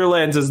 2 of your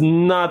lands is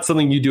not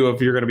something you do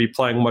if you're going to be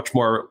playing much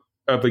more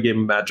of a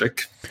game of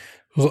Magic.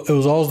 It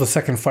was always the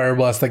second Fire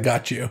Blast that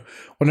got you.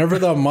 Whenever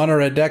the mono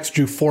red decks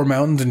drew 4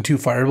 mountains and 2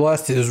 Fire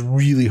Blasts, it is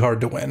really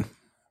hard to win.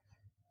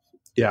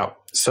 Yeah.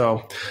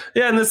 So,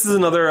 yeah, and this is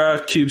another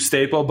cube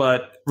staple,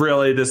 but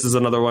really this is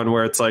another one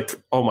where it's like,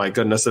 oh my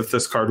goodness, if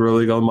this card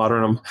really go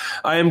modern,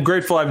 I am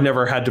grateful I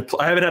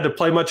haven't had to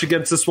play much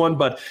against this one,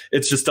 but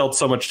it's just dealt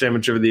so much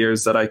damage over the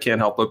years that I can't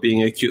help but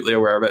being acutely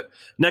aware of it.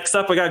 Next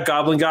up, I got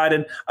Goblin Guide,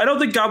 and I don't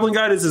think Goblin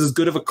Guide is as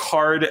good of a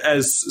card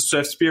as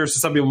Swiftspear, so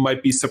some people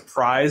might be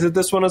surprised that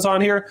this one is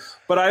on here,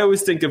 but I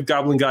always think of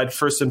Goblin Guide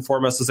first and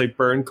foremost as a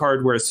burn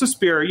card, whereas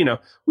Swiftspear,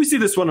 we see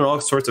this one in all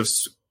sorts of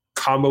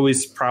combo-y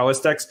prowess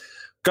decks.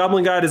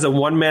 Goblin Guide is a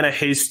 1-mana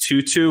haste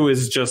 2/2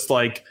 is just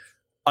like,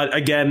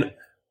 again,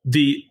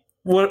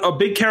 a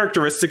big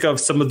characteristic of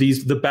some of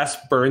the best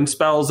burn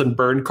spells and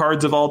burn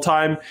cards of all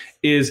time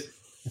is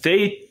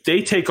they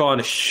take on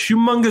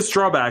humongous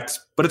drawbacks,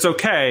 but it's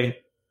okay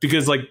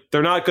because like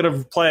they're not going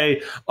to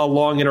play a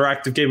long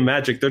interactive game of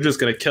Magic. They're just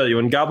going to kill you.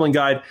 And Goblin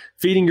Guide,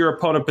 feeding your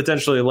opponent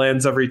potentially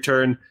lands every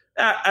turn,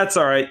 that's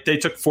all right. They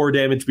took 4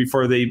 damage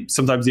before they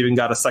sometimes even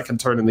got a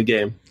second turn in the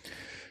game.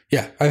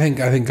 Yeah, I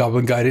think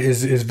Goblin Guide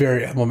is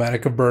very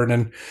emblematic of burn,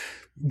 and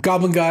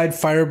Goblin Guide,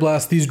 Fire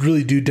Blast, these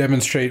really do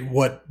demonstrate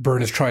what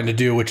burn is trying to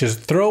do, which is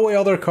throw away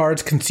all their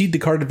cards, concede the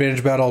card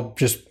advantage battle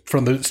just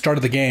from the start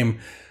of the game,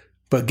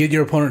 but get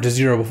your opponent to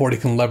 0 before they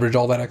can leverage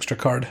all that extra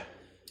card.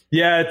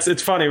 Yeah,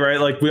 it's funny,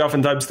 right? Like we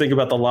oftentimes think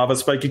about the Lava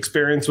Spike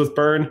experience with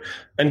burn,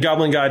 and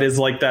Goblin Guide is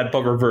like that,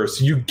 but reverse.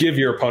 You give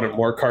your opponent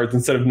more cards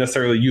instead of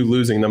necessarily you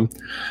losing them.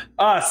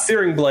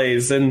 Searing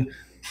Blaze, and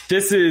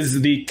this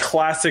is the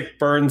classic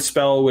burn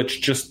spell,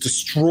 which just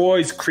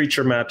destroys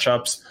creature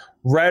matchups.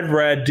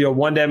 Red, deal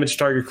 1 damage to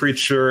target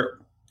creature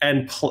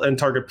and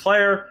target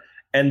player,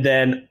 and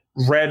then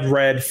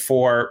red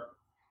for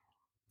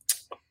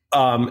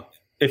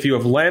if you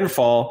have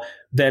landfall,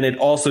 then it's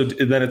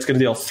going to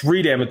deal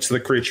 3 damage to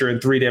the creature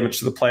and 3 damage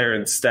to the player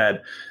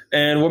instead.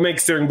 And what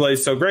makes Searing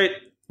Blaze so great?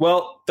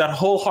 Well, that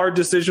whole hard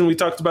decision we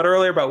talked about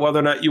earlier about whether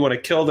or not you want to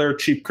kill their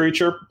cheap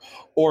creature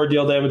or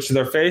deal damage to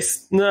their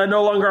face,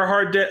 no longer a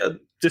hard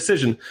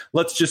decision.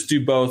 Let's just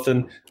do both.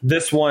 And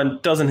this one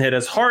doesn't hit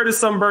as hard as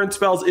some burn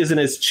spells, isn't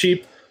as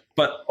cheap,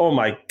 but oh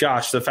my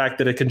gosh, the fact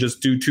that it can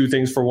just do 2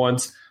 things for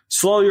once,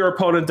 slow your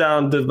opponent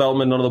down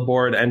development on the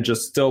board and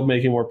just still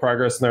making more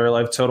progress in their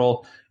life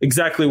total,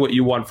 exactly what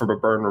you want from a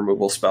burn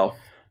removal spell.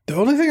 The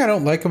only thing I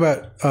don't like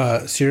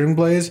about Searing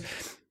Blaze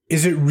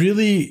is it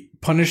really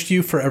punished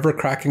you for ever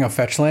cracking a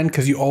fetch land,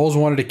 because you always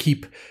wanted to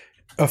keep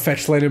a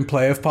fetch land in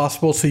play if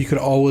possible, so you could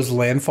always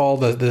landfall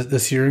the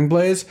Searing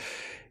Blaze,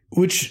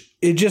 which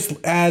it just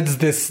adds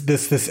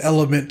this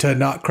element to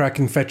not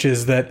cracking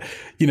fetches that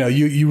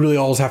you really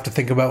always have to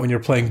think about when you're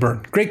playing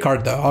burn. Great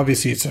card though.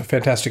 Obviously, it's a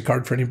fantastic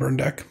card for any burn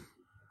deck.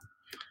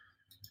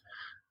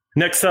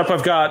 Next up,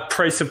 I've got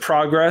Price of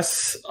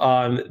Progress.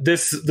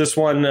 This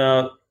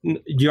one,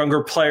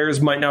 younger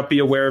players might not be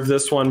aware of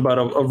this one, but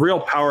a real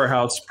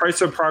powerhouse. Price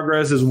of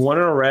Progress is 1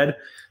 and a red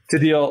to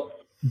deal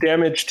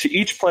damage to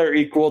each player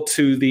equal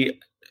to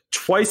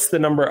twice the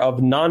number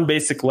of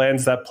non-basic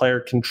lands that player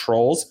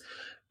controls.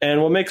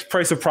 And what makes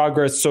Price of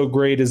Progress so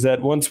great is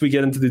that once we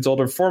get into these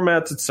older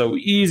formats, it's so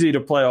easy to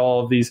play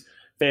all of these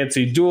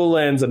fancy dual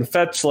lands and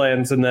fetch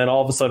lands, and then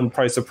all of a sudden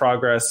Price of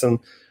Progress and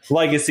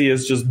Legacy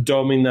is just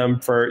doming them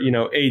for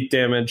 8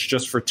 damage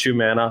just for 2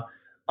 mana.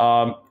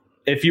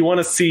 If you want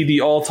to see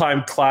the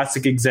all-time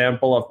classic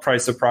example of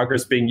Price of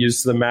Progress being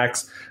used to the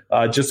max,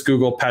 just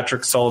Google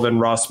Patrick Sullivan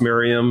Ross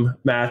Merriam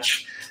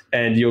match,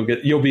 and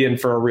you'll be in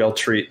for a real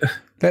treat.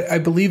 I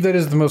believe that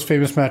is the most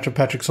famous match of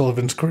Patrick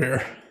Sullivan's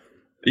career.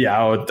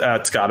 Yeah,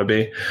 that's got to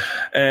be.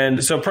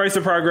 And so Price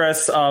of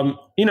Progress,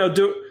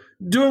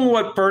 doing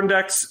what burn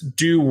decks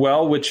do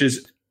well, which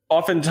is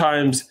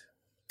oftentimes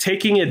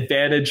taking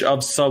advantage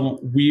of some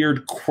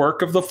weird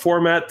quirk of the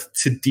format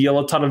to deal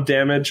a ton of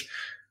damage.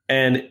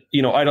 And,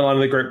 Eidolon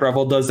of the Great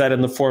Revel does that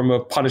in the form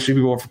of punishing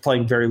people for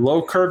playing very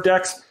low curve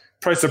decks.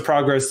 Price of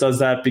Progress does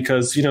that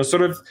because,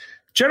 sort of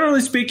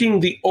generally speaking,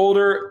 the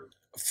older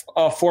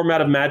format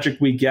of Magic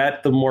we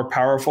get, the more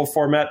powerful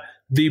format,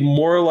 the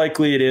more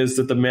likely it is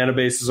that the mana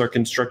bases are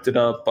constructed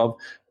up of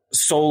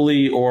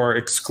solely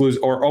or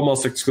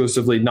almost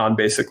exclusively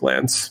non-basic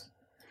lands.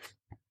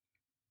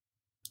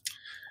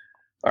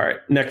 All right,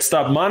 next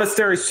up,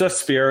 Monastery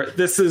Swiftspear.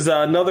 This is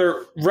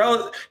another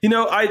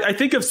I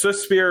think of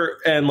Swiftspear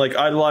and like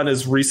Eidolon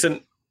as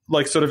recent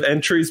sort of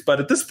entries, but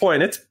at this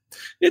point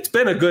it's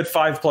been a good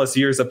 5+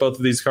 years that both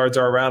of these cards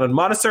are around. And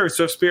Monastery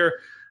Swiftspear,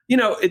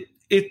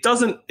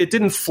 it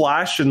didn't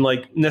flash and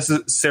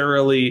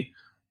necessarily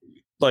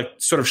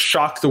sort of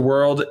shock the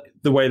world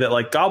the way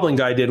that Goblin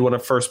Guy did when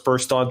it first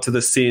burst onto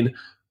the scene.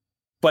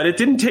 But it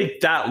didn't take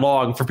that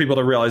long for people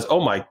to realize,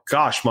 oh my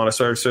gosh,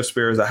 Monastery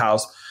Swiftspear is a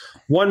house.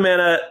 1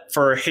 mana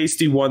for a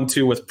hasty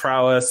 1/2 with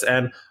prowess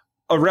and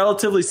a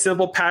relatively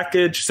simple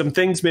package. Some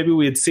things maybe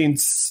we had seen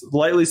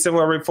slightly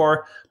similar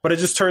before, but it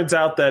just turns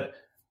out that,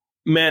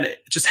 man,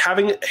 just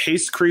having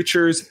haste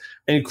creatures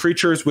and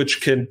creatures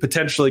which can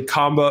potentially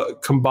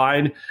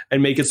combine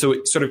and make it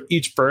so sort of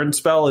each burn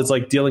spell is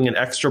dealing an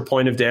extra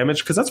point of damage,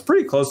 because that's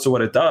pretty close to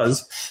what it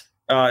does,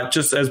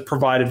 just as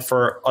provided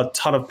for a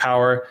ton of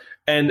power.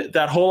 And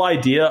that whole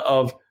idea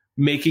of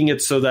making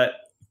it so that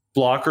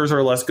blockers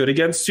are less good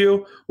against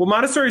you, well,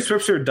 Monastery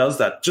Swiftspear does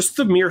that. Just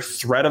the mere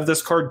threat of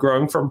this card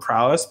growing from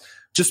prowess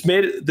just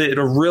made it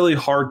a really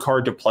hard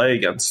card to play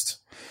against.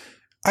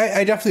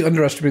 I definitely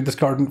underestimated this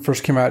card when it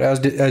first came out, as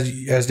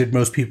did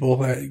most people,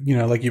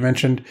 like you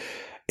mentioned.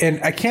 And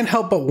I can't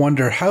help but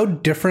wonder, how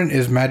different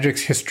is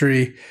Magic's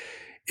history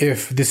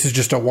if this is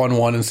just a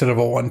 1/1 instead of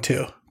a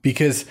 1/2?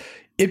 Because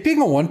it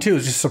being a 1/2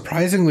 is just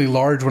surprisingly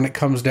large when it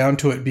comes down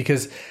to it,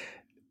 because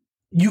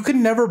you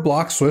can never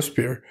block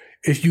Swiftspear.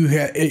 If you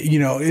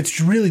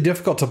it's really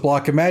difficult to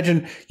block.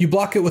 Imagine you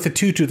block it with a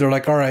 2/2. They're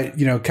like, all right,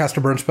 cast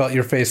a burn spell at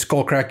your face,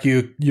 Skullcrack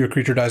you, your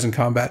creature dies in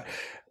combat.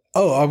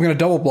 Oh, I'm going to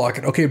double block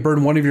it. Okay,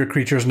 burn one of your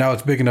creatures. Now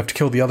it's big enough to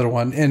kill the other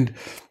one. And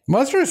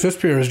Monastery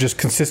Swiftspear has just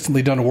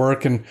consistently done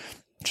work, and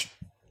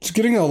it's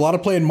getting a lot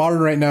of play in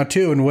Modern right now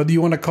too. And whether you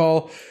want to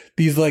call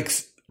these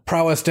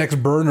prowess decks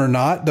burn or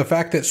not, the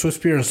fact that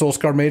Swiftspear and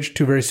Soulscar Mage,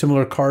 two very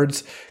similar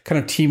cards, kind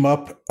of team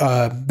up,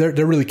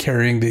 they're really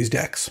carrying these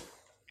decks.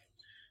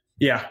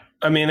 Yeah,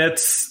 I mean,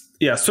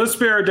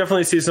 Swiftspear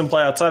definitely sees some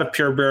play outside of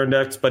pure burn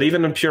decks, but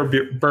even in pure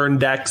burn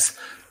decks,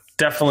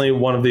 definitely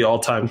one of the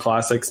all-time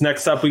classics.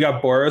 Next up, we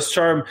got Boros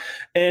Charm.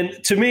 And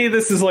to me,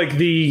 this is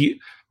the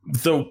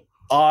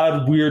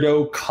odd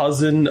weirdo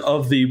cousin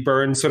of the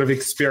burn sort of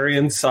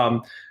experience.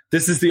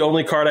 This is the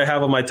only card I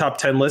have on my top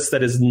 10 list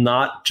that is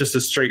not just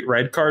a straight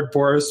red card,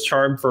 Boros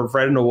Charm for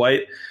red and a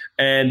white.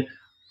 And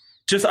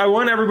just, I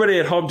want everybody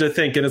at home to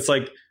think, and it's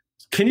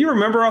can you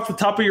remember off the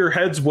top of your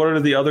heads what are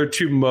the other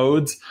 2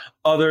 modes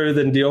other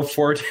than deal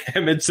 4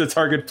 damage to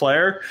target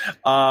player?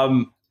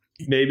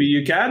 Maybe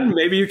you can,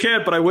 maybe you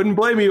can't, but I wouldn't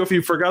blame you if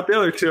you forgot the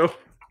other 2.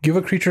 Give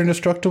a creature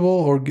indestructible,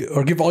 or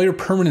give all your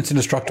permanents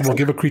indestructible.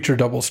 Give a creature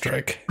double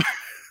strike.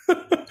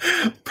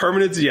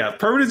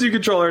 Permanents you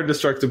control are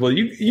indestructible.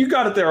 You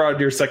got it there on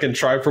your second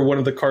try for one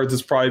of the cards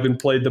that's probably been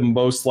played the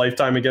most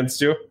lifetime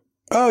against you.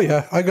 Oh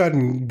yeah, I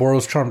gotten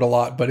Boros Charmed a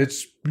lot, but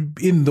it's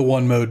in the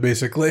 1 mode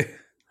basically.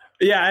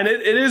 Yeah, and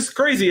it is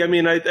crazy. I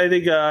mean, I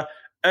think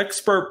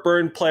expert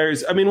burn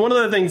players, I mean, one of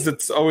the things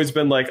that's always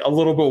been a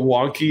little bit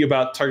wonky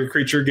about target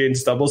creature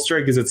gains double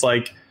strike is it's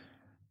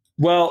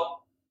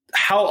well,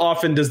 how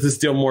often does this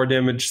deal more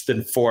damage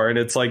than 4? And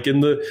it's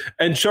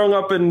and showing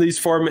up in these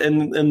form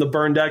in the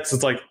burn decks,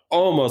 it's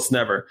almost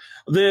never.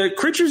 The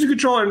creatures you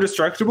control are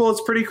indestructible.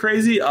 It's pretty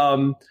crazy.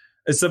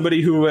 As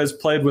somebody who has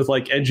played with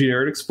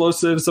engineered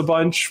explosives a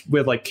bunch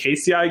with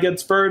KCI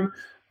against burn,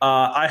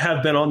 I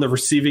have been on the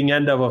receiving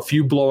end of a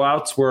few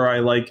blowouts where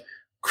I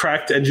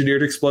cracked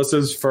engineered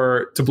explosives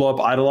to blow up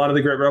Eidolon of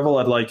the Great Revel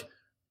at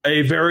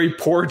a very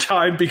poor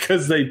time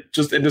because they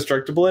just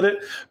indestructible in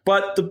it.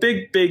 But the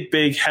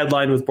big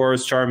headline with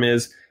Boros Charm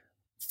is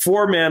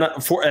 2 mana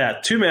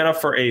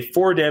for a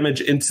 4 damage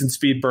instant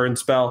speed burn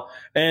spell.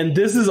 And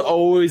this is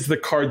always the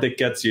card that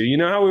gets you. You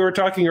know how we were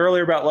talking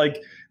earlier about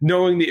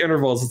knowing the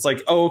intervals?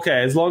 It's oh,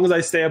 okay, as long as I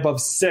stay above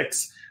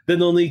 6, then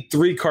they'll need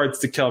 3 cards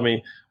to kill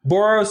me.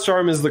 Boros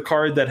Charm is the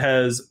card that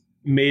has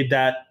made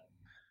that,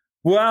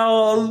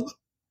 well,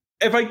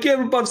 if I get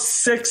above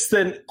 6,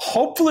 then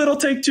hopefully it'll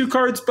take 2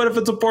 cards. But if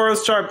it's a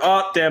Boros Charm,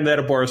 oh, damn, they had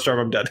a Boros Charm,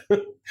 I'm dead.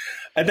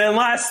 And then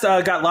last,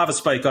 got Lava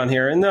Spike on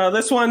here. And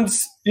this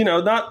one's,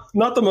 not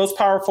the most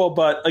powerful,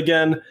 but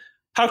again,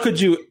 how could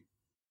you...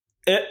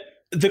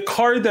 the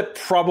card that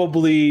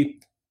probably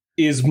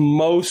is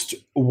most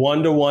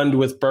 1-to-1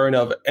 with burn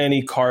of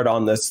any card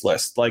on this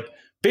list. Like,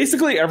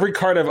 basically every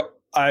card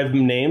I've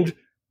named...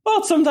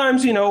 Well,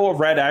 sometimes, a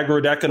red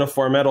aggro deck in a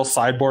format will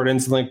sideboard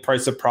Instant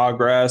Price of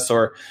Progress,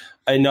 or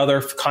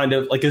another kind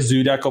of like a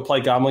zoo deck will play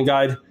Goblin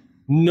Guide.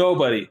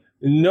 Nobody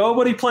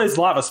plays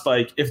Lava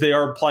Spike if they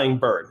are playing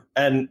Burn.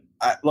 And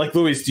like,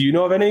 Luis, do you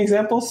know of any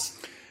examples?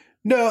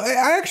 No,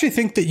 I actually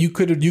think that you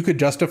could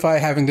justify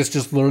having this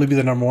just literally be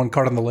the number 1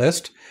 card on the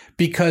list,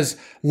 because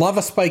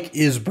Lava Spike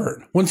is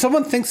Burn. When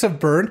someone thinks of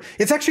Burn,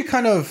 it's actually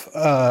kind of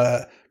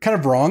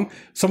wrong.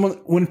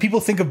 When people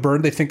think of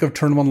Burn, they think of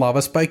turn 1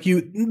 Lava Spike.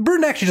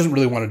 Burn actually doesn't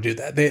really want to do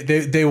that.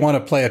 They want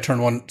to play a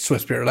turn 1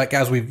 Swiftspear, like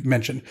as we've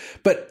mentioned.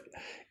 But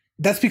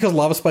that's because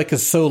Lava Spike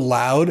is so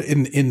loud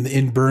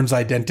in Burn's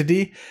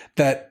identity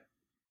that,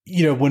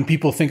 when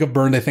people think of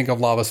Burn, they think of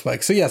Lava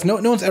Spike. So yes, no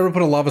one's ever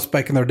put a Lava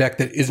Spike in their deck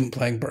that isn't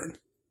playing Burn.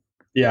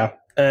 Yeah,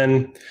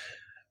 and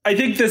I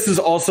think this is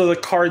also the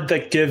card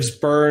that gives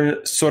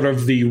Burn sort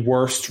of the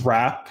worst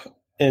rap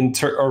in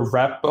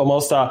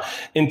terms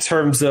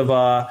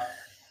of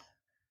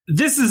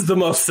this is the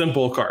most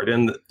simple card.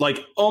 And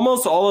like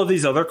almost all of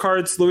these other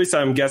cards, Luis,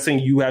 I'm guessing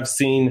you have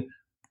seen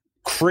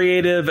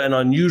creative and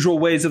unusual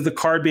ways of the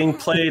card being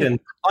played, and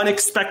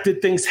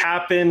unexpected things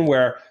happen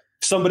where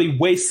somebody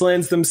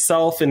wastelands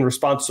themselves in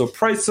response to a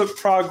Price of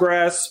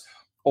Progress,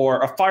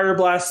 or a Fire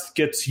Blast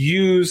gets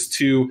used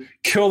to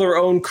kill their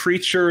own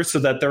creature so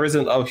that there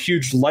isn't a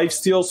huge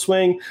lifesteal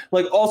swing,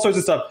 like all sorts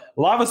of stuff.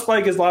 Lava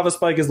Spike is Lava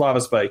Spike is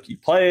Lava Spike. You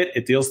play it,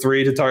 it deals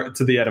 3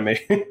 to the enemy.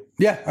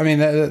 Yeah, I mean,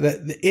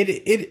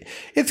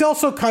 it's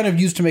also kind of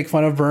used to make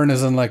fun of Burn,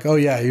 as in like, oh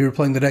yeah, you were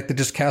playing the deck that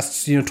just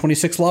casts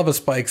 26 Lava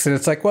Spikes, and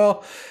it's like,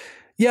 well,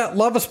 yeah,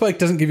 Lava Spike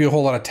doesn't give you a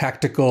whole lot of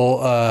tactical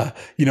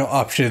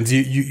options.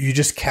 You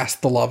just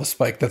cast the Lava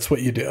Spike. That's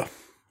what you do.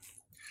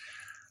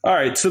 All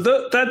right, so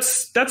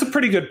that's a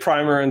pretty good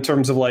primer in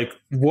terms of like,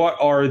 what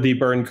are the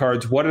Burn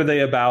cards? What are they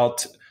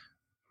about?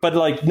 But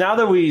like, now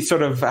that we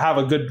sort of have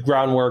a good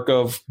groundwork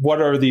of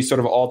what are these sort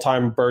of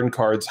all-time Burn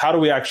cards, how do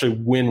we actually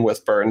win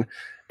with Burn?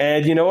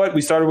 And you know what?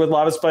 We started with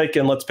Lava Spike,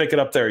 and let's pick it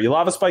up there. You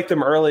Lava Spike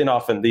them early and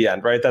often, the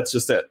end, right? That's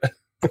just it.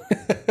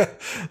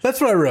 That's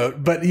what I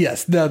wrote. But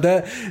yes, no,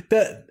 that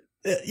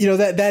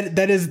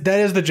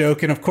is the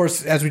joke. And of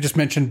course, as we just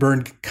mentioned,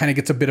 Burn kind of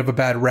gets a bit of a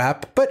bad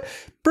rap, but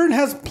Burn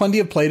has plenty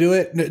of play to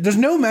it. There's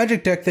no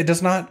Magic deck that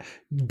does not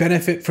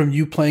benefit from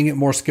you playing it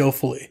more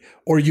skillfully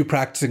or you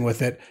practicing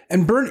with it.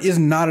 And Burn is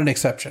not an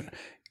exception.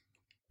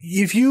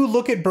 If you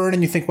look at Burn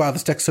and you think, wow,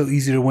 this deck's so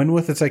easy to win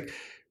with, it's like,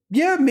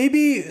 yeah,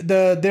 maybe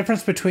the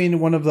difference between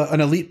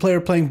an elite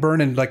player playing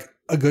Burn and like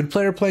a good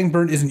player playing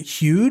Burn isn't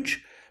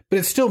huge, but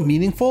it's still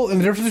meaningful.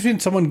 And the difference between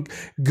someone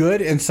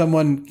good and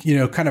someone,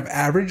 kind of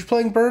average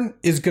playing Burn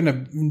is going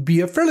to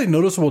be a fairly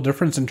noticeable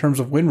difference in terms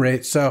of win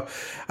rate. So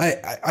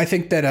I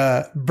think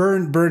that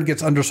Burn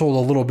gets undersold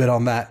a little bit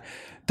on that.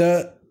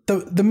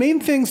 The main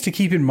things to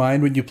keep in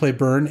mind when you play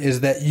Burn is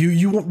that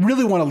you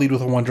really want to lead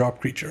with a 1-drop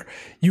creature.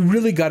 You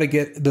really got to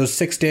get those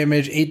 6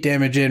 damage, 8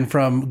 damage in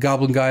from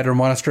Goblin Guide or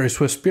Monastery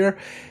Swiftspear.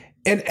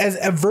 And as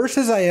averse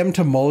as I am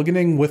to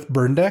mulliganing with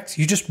Burn decks,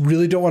 you just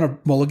really don't want to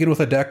mulligan with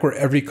a deck where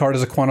every card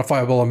is a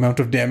quantifiable amount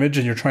of damage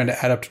and you're trying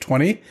to add up to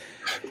 20.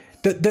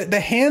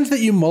 The hands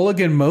that you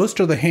mulligan most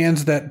are the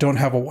hands that don't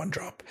have a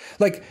 1-drop.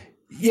 Like,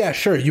 yeah,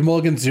 sure, you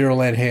mulligan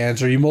 0-land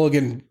hands, or you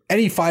mulligan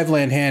any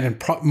 5-land hand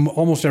and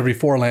almost every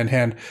 4-land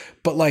hand.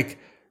 But like,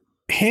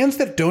 hands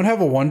that don't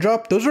have a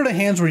 1-drop, those are the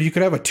hands where you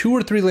could have a 2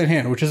 or 3-land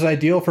hand, which is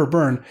ideal for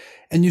Burn,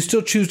 and you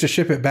still choose to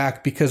ship it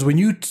back, because when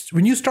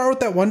you start with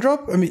that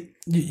 1-drop, I mean,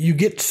 you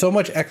get so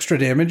much extra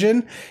damage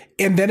in,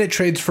 and then it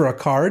trades for a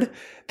card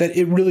that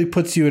it really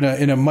puts you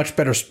in a much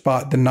better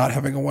spot than not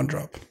having a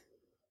 1-drop.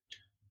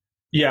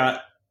 Yeah.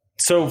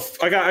 So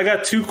I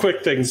got 2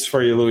 quick things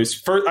for you, Luis.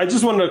 First, I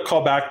just wanted to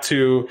call back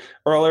to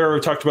earlier we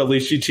talked about Li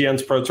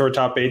Shiqian's Pro Tour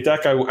top 8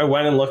 deck. I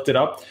went and looked it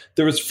up.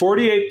 There was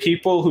 48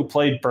 people who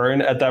played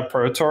Burn at that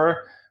Pro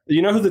Tour.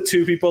 You know who the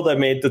 2 people that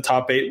made the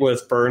top 8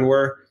 with Burn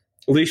were?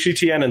 Li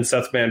Shiqian and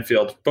Seth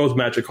Manfield, both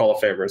Magic Hall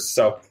of Famers.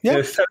 So yeah,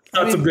 that's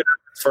some good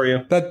evidence for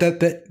you.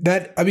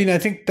 That I mean, I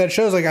think that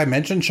shows, like I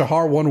mentioned,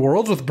 Shahar won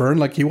Worlds with Burn.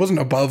 Like, he wasn't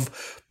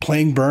above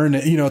playing Burn,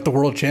 at the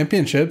World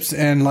Championships,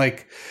 and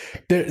like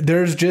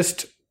there's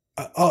just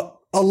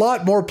a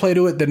lot more play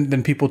to it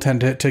than people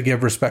tend to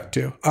give respect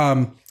to.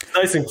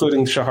 Nice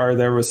including Shahar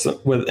there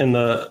in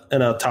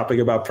a topic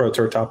about Pro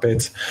Tour top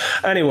 8s.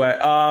 Anyway,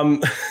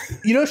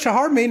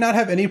 Shahar may not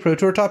have any Pro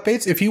Tour top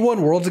 8s. If he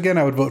won Worlds again,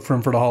 I would vote for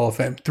him for the Hall of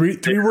Fame. Three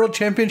World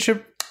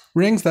Championship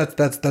rings. That's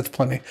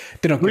plenty.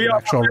 They don't get an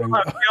actual ring. We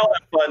all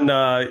have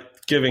fun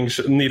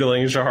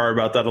needling Shahar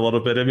about that a little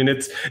bit. I mean,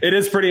 it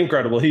is pretty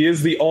incredible. He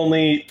is the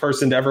only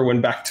person to ever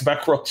win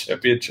back-to-back World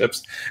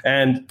Championships,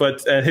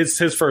 but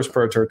his first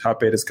Pro Tour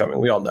top 8 is coming.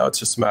 We all know it's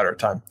just a matter of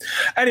time.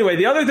 Anyway,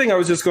 the other thing I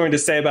was just going to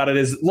say about it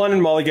is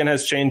London Mulligan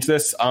has changed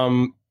this.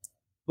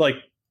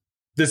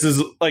 This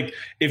is like,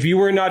 if you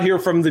were not here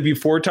from the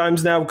before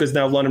times now, because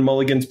now London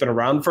Mulligan's been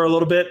around for a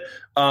little bit.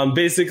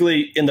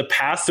 Basically, in the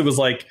past, it was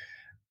like,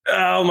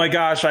 oh my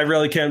gosh, I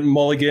really can't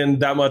mulligan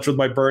that much with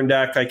my burn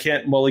deck. I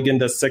can't mulligan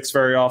to 6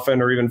 very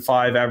often or even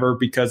 5 ever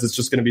because it's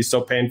just going to be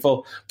so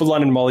painful. But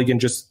London Mulligan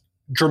just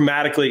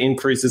dramatically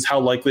increases how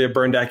likely a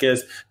burn deck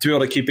is to be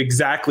able to keep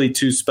exactly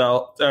 2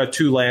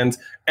 lands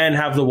and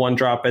have the 1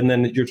 drop, and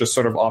then you're just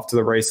sort of off to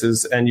the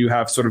races, and you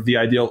have sort of the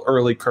ideal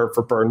early curve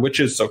for burn, which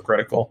is so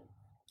critical.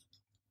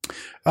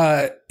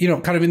 Kind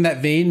of in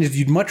that vein, is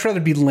you'd much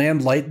rather be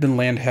land light than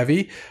land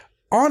heavy.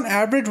 On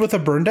average, with a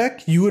burn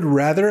deck, you would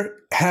rather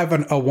have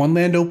a 1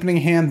 land opening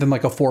hand than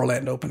like a 4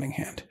 land opening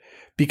hand,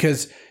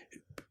 because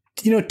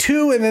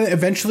 2 and then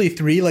eventually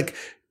 3. Like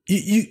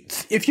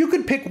if you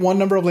could pick one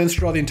number of lands to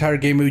draw the entire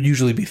game, it would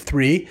usually be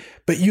 3.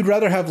 But you'd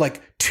rather have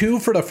like 2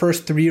 for the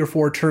first 3 or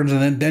 4 turns,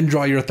 and then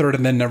draw your third,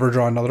 and then never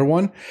draw another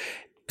one.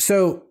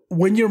 So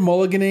when you're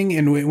mulliganing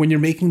and when you're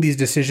making these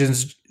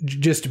decisions,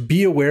 just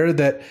be aware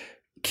that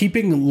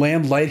keeping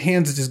land light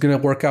hands is going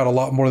to work out a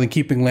lot more than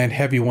keeping land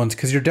heavy ones,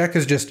 because your deck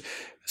is just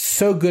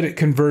so good at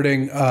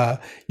converting,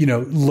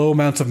 low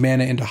amounts of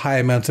mana into high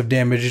amounts of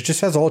damage. It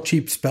just has all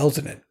cheap spells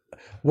in it.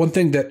 One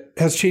thing that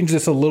has changed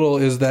this a little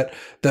is that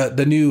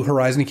the new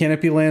Horizon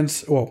Canopy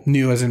lands, well,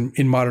 new as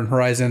in Modern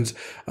Horizons,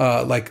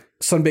 like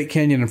Sunbaked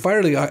Canyon and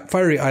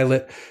Fiery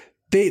Islet,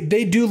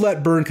 they do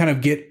let burn kind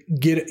of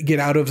get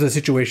out of the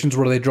situations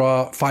where they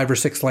draw 5 or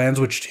 6 lands,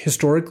 which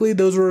historically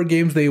those were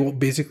games they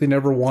basically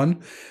never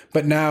won.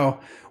 But now,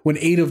 when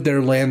 8 of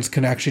their lands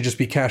can actually just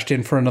be cashed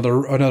in for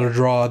another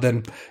draw,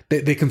 then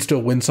they can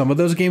still win some of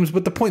those games.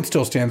 But the point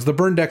still stands. The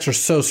burn decks are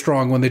so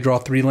strong when they draw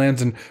 3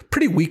 lands and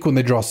pretty weak when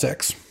they draw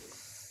 6.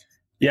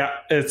 Yeah,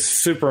 it's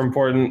super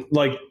important.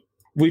 Like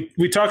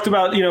we talked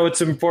about,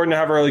 it's important to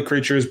have early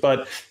creatures,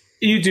 but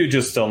you do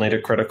just still need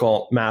a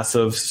critical mass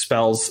of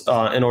spells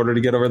in order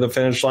to get over the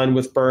finish line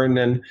with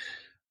burn.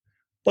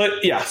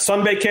 But yeah,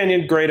 Sunbaked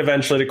Canyon, great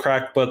eventually to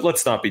crack, but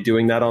let's not be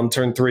doing that on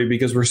turn 3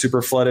 because we're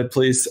super flooded,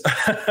 please.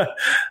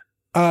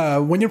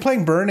 When you're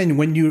playing burn and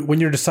when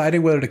you're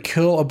deciding whether to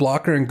kill a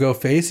blocker and go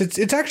face,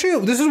 it's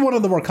actually, this is one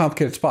of the more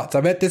complicated spots.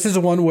 I bet this is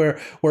one where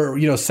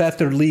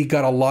Seth or Lee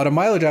got a lot of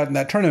mileage out in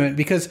that tournament,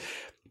 because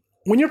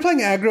when you're playing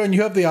aggro and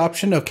you have the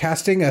option of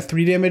casting a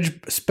 3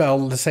 damage spell,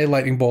 let's say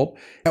Lightning Bolt,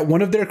 at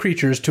one of their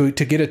creatures to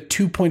get a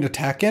 2-point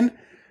attack in,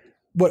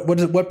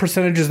 what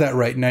percentage is that,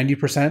 right?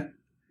 90%?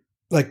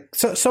 Like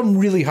some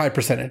really high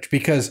percentage,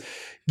 because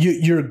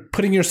you're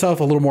putting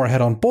yourself a little more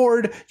ahead on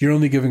board. You're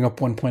only giving up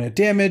 1 point of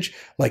damage.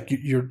 Like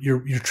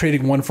you're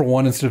trading 1 for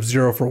 1 instead of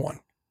 0 for 1.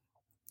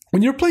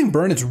 When you're playing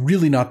burn, it's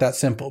really not that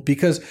simple,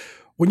 because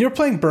when you're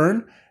playing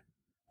burn,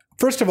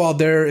 first of all,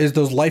 there is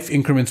those life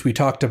increments we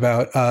talked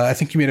about. I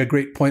think you made a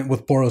great point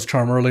with Boros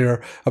Charm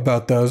earlier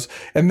about those.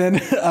 And then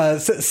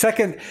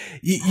second,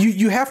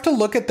 you have to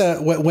look at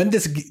when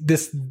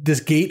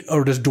this gate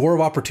or this door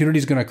of opportunity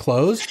is going to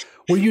close,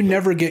 where you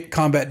never get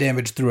combat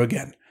damage through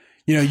again.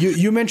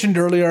 You mentioned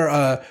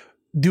earlier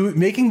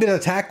making the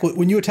attack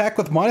when you attack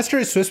with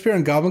Monastery, Swiftspear,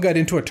 and Goblin Guide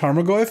into a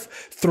Tarmogoyf,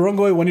 throwing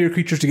away one of your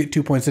creatures to get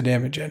 2 points of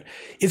damage in.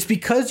 It's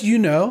because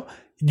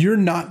you're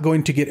not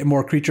going to get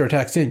more creature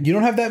attacks in. You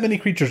don't have that many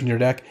creatures in your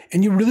deck,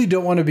 and you really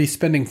don't want to be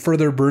spending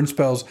further burn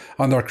spells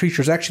on our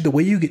creatures. Actually, the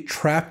way you get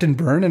trapped in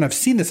burn, and I've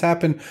seen this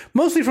happen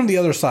mostly from the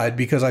other side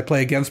because I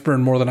play against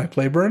burn more than I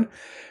play burn.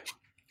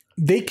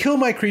 They kill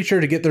my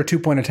creature to get their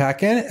 2-point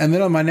attack in, and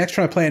then on my next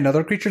turn I play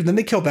another creature, then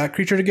they kill that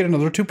creature to get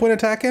another 2-point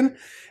attack in.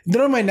 And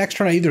then on my next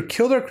turn I either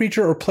kill their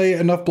creature or play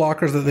enough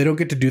blockers that they don't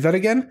get to do that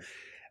again.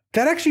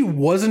 That actually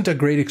wasn't a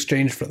great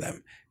exchange for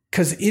them,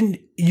 because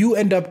you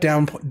end up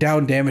down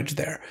damage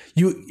there.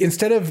 You,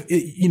 instead of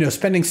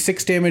spending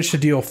 6 damage to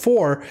deal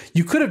 4,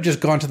 you could have just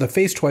gone to the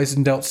face twice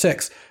and dealt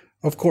 6.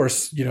 Of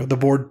course, the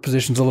board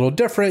position's a little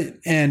different,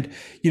 and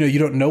you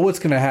don't know what's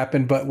going to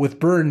happen. But with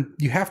burn,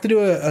 you have to do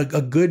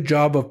a good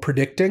job of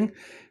predicting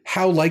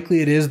how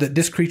likely it is that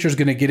this creature is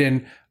going to get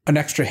in an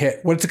extra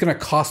hit. What's it going to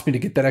cost me to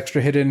get that extra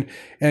hit in?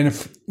 And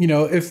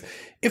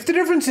if the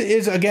difference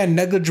is, again,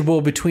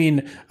 negligible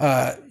between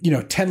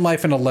 10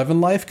 life and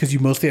 11 life, because you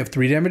mostly have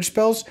 3 damage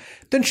spells,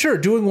 then sure,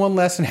 doing 1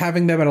 less and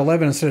having them at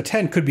 11 instead of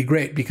 10 could be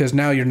great, because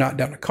now you're not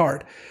down a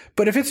card.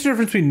 But if it's the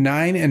difference between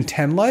 9 and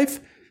 10 life,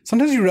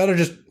 sometimes you'd rather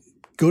just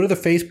go to the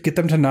face, get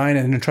them to 9,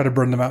 and then try to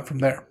burn them out from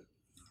there.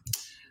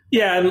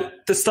 Yeah, and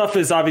the stuff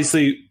is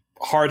obviously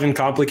hard and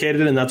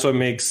complicated, and that's what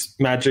makes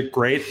Magic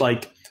great.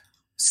 Like,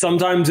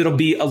 sometimes it'll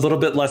be a little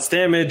bit less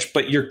damage,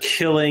 but you're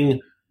killing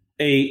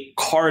a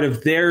card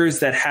of theirs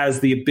that has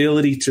the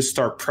ability to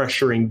start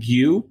pressuring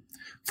you.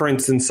 For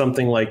instance,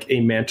 something like a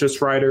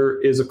Mantis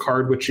Rider is a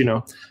card which,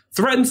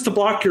 threatens to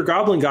block your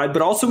Goblin Guide,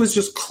 but also is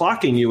just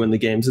clocking you in the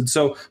games. And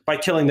so by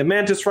killing the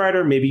Mantis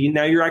Rider, maybe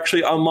now you're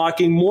actually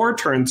unlocking more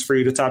turns for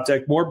you to top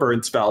deck more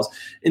burn spells.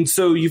 And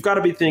so you've got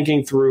to be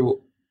thinking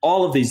through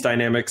all of these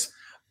dynamics.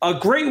 A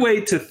great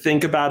way to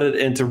think about it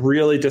and to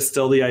really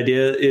distill the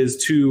idea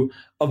is to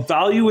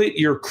evaluate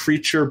your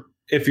creature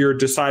if you're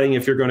deciding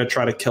if you're going to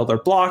try to kill their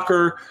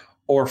blocker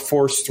or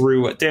force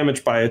through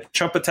damage by a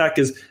chump attack,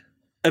 is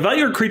evaluate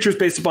your creatures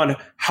based upon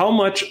how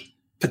much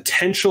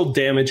potential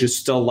damage is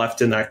still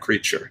left in that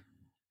creature.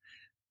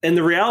 And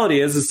the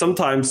reality is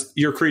sometimes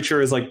your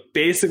creature is like,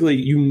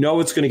 basically,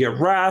 it's going to get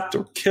wrathed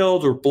or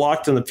killed or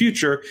blocked in the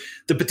future.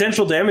 The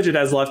potential damage it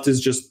has left is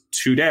just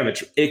 2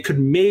 damage. It could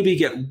maybe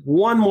get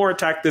 1 more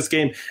attack this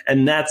game,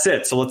 and that's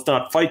it. So let's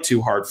not fight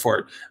too hard for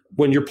it.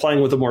 When you're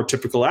playing with a more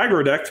typical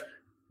aggro deck,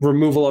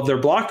 removal of their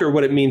blocker,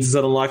 what it means is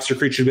it unlocks your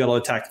creature to be able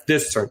to attack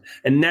this turn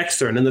and next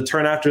turn and the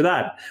turn after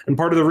that. And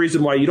part of the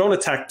reason why you don't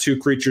attack 2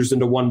 creatures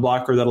into 1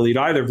 blocker that'll eat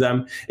either of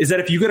them is that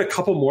if you get a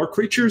couple more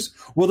creatures,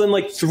 well, then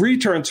like 3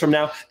 turns from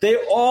now, they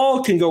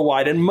all can go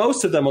wide and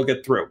most of them will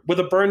get through. With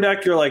a burn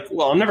deck, you're like,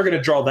 well, I'm never going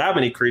to draw that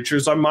many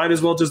creatures. I might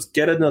as well just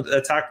get an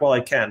attack while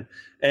I can.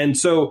 And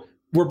so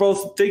we're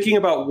both thinking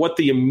about what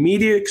the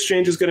immediate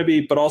exchange is going to be,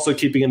 but also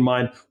keeping in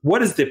mind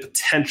what is the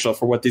potential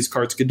for what these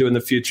cards could do in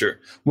the future.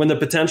 When the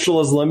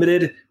potential is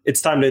limited, it's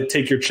time to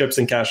take your chips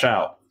and cash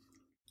out.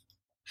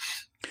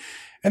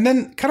 And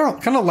then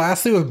kind of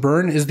lastly with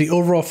burn is the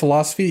overall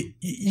philosophy.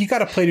 You got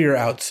to play to your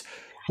outs.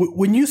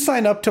 When you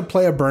sign up to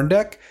play a burn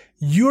deck,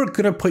 you're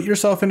going to put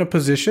yourself in a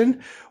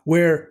position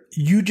where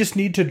you just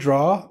need to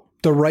draw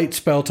the right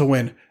spell to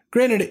win.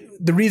 Granted,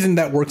 the reason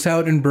that works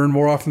out in burn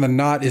more often than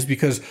not is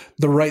because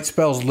the right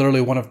spell is literally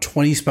one of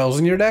 20 spells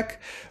in your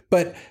deck.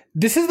 But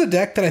this is the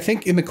deck that I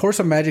think in the course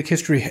of Magic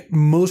history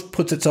most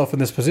puts itself in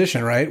this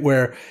position, right?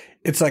 Where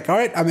it's like, all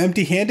right, I'm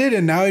empty-handed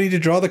and now I need to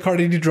draw the card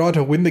I need to draw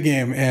to win the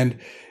game. And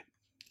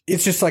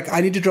it's just like,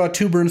 I need to draw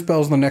 2 burn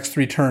spells in the next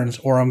 3 turns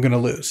or I'm going to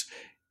lose.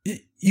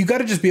 You got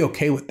to just be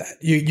okay with that.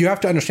 You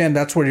have to understand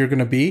that's where you're going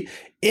to be.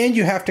 And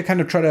you have to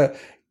kind of try to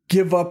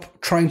give up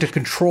trying to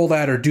control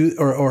that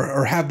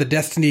or have the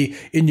destiny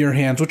in your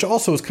hands, which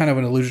also is kind of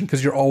an illusion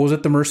because you're always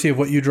at the mercy of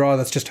what you draw.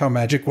 That's just how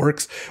Magic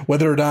works.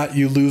 Whether or not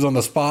you lose on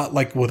the spot,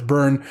 like with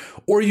burn,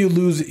 or you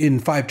lose in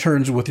 5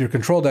 turns with your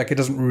control deck, it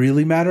doesn't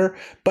really matter.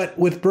 But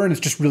with burn,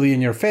 it's just really in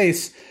your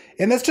face.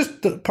 And that's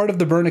just part of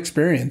the burn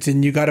experience.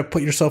 And you got to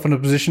put yourself in a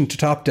position to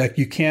top deck.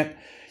 You can't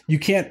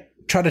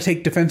try to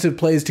take defensive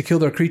plays to kill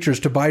their creatures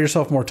to buy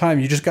yourself more time.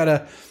 You just got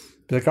to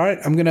be like, all right,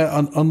 I'm going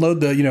to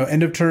unload the,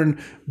 end of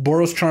turn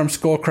Boros Charm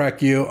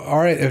Skullcrack you. All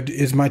right,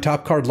 is my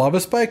top card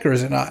Lava Spike or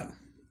is it not?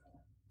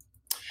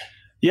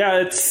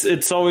 Yeah,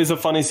 it's always a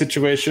funny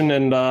situation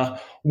and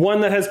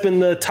one that has been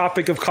the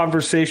topic of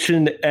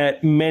conversation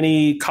at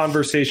many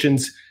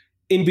conversations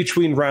in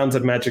between rounds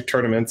of Magic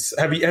tournaments.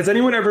 Has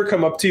anyone ever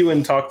come up to you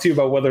and talked to you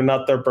about whether or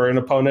not their burn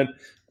opponent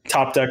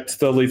top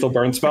decked the lethal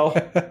burn spell?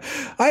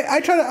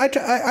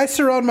 I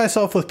surround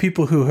myself with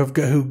people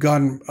who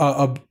gone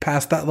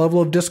past that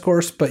level of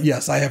discourse, but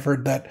yes, I have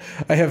heard that.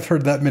 I have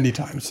heard that many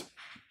times.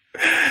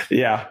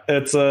 Yeah,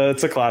 it's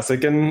a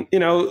classic, and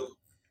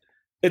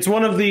it's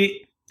one of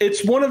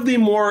the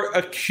more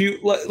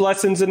acute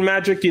lessons in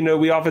Magic.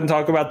 We often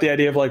talk about the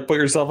idea of like put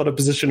yourself in a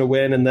position to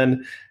win, and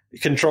then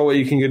control what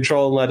you can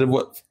control and let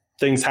what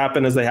things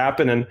happen as they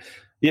happen. And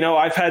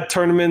I've had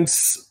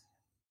tournaments.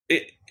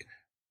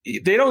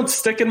 They don't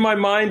stick in my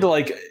mind.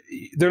 Like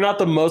they're not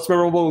the most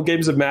memorable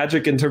games of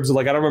Magic in terms of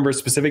like, I don't remember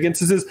specific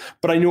instances,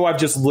 but I know I've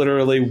just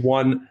literally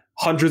won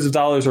hundreds of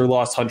dollars or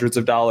lost hundreds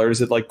of dollars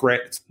at like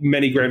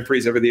many Grand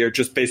Prix over the year,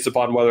 just based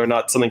upon whether or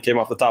not something came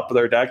off the top of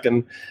their deck.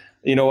 And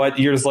you know what,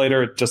 years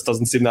later, it just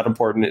doesn't seem that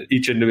important,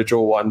 each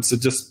individual one. So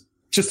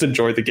just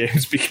enjoy the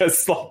games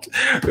because like,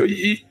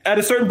 at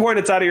a certain point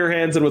it's out of your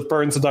hands. And with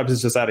burn, sometimes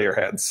it's just out of your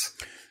hands.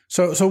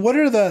 So what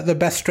are the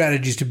best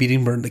strategies to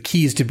beating burn, the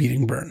keys to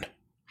beating burn?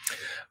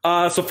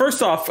 So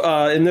first off,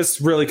 and this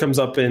really comes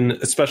up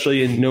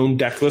especially in known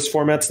deck list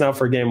formats now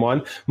for game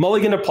 1,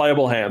 mulligan to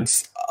playable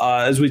hands.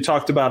 As we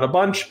talked about a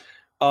bunch,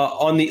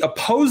 on the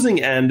opposing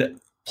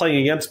end,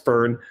 playing against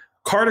burn,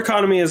 card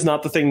economy is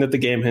not the thing that the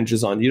game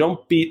hinges on. You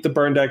don't beat the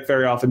burn deck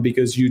very often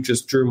because you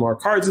just drew more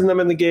cards in them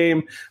in the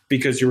game,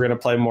 because you're going to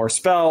play more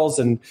spells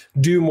and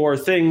do more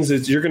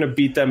things. You're going to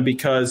beat them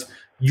because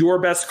your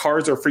best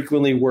cards are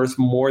frequently worth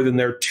more than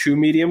their 2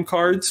 medium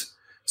cards.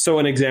 So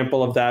an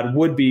example of that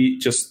would be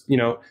just,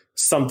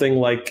 something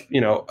like,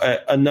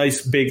 a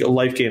nice big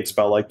life gain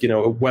spell, like,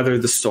 Weather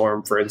the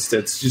Storm, for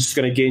instance. It's just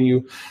going to gain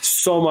you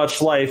so much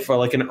life, or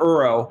like an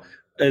Uro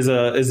is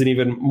an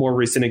even more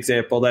recent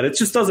example, that it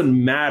just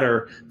doesn't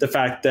matter the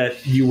fact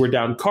that you were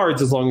down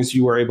cards as long as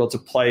you were able to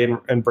play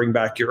and bring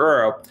back your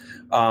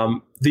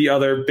Uro. The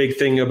other big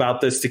thing about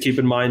this to keep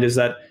in mind is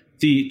that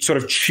the sort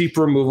of cheap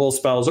removal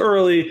spells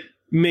early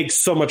makes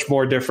so much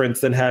more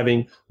difference than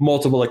having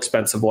multiple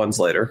expensive ones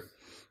later.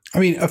 I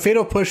mean, a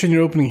Fatal Push in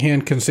your opening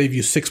hand can save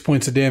you 6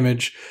 points of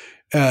damage.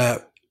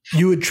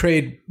 You would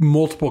trade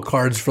multiple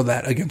cards for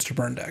that against a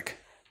burn deck.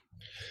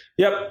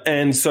 Yep.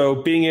 And so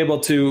being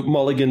able to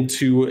mulligan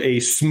to a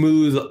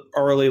smooth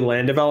early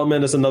land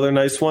development is another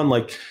nice one.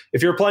 Like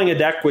if you're playing a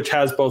deck which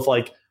has both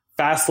like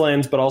fast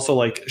lands, but also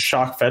like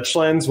shock fetch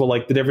lands, well,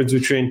 like the difference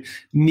between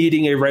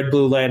needing a red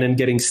blue land and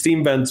getting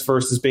steam vents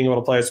versus being able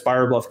to play a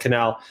Spire Bluff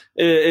Canal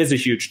is a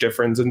huge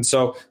difference. And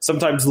so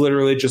sometimes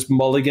literally just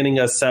mulliganing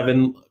a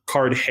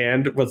 7-card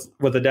hand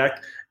with a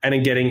deck and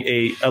then getting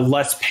a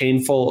less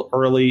painful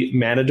early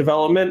mana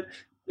development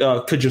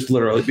could just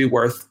literally be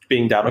worth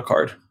being down a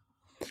card.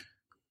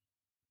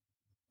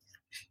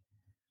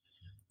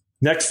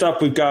 Next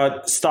up, we've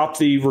got stop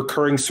the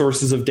recurring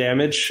sources of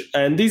damage.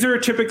 And these are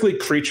typically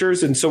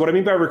creatures. And so what I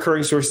mean by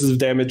recurring sources of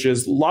damage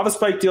is Lava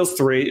Spike deals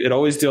 3. It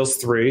always deals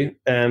 3.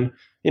 And,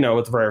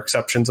 with rare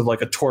exceptions of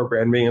like a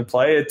Torbrand being in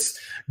play, it's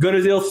going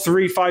to deal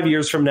 3 5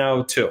 years from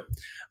now too.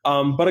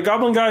 But a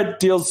Goblin Guide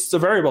deals a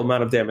variable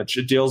amount of damage.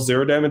 It deals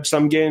 0 damage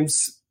some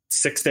games,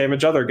 6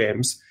 damage other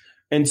games.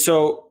 And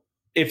so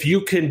if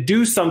you can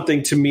do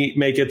something to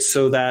make it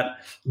so that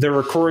the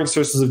recurring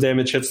sources of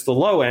damage hits the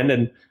low end,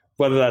 and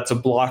whether that's a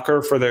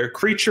blocker for their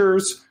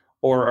creatures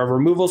or a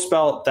removal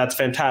spell, that's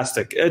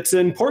fantastic. It's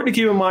important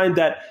to keep in mind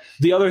that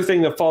the other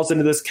thing that falls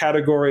into this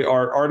category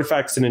are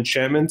artifacts and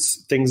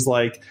enchantments, things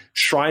like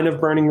Shrine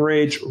of Burning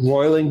Rage,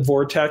 Roiling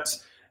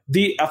Vortex,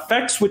 the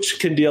effects which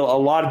can deal a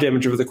lot of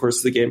damage over the course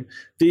of the game.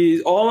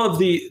 All of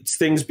these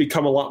things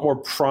become a lot more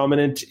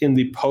prominent in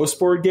the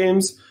post-board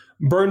games.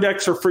 Burn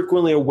decks are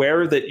frequently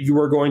aware that you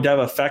are going to have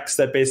effects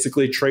that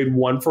basically trade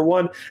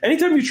 1-for-1.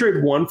 Anytime you trade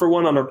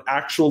 1-for-1 on an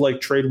actual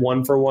like trade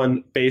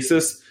 1-for-1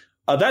 basis,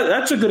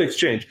 that's a good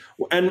exchange.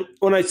 And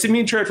when I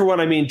mean trade for 1,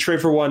 I mean trade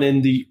for 1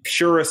 in the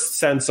purest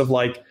sense of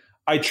like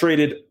I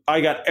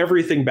got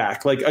everything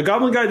back. Like a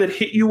Goblin Guy that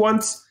hit you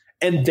once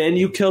and then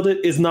you killed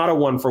it is not a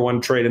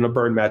 1-for-1 trade in a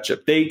burn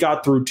matchup. They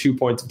got through 2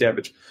 points of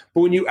damage.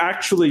 But when you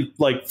actually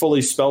like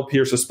fully spell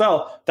pierce a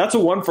spell, that's a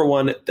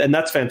 1-for-1, and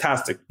that's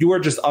fantastic. You are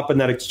just up in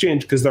that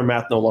exchange because their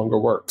math no longer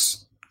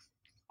works.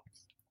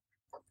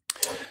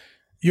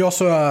 You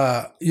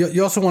also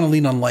you also want to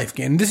lean on life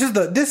gain. This is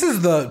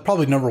the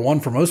probably number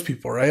one for most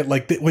people, right?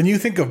 Like when you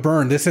think of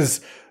burn, this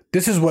is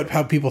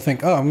how people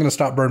think. Oh, I'm going to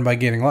stop burn by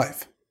gaining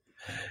life.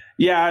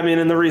 Yeah, I mean,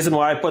 and the reason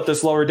why I put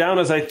this lower down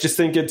is I just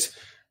think it's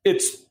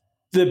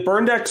the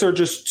burn decks are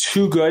just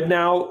too good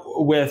now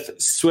with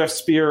Swift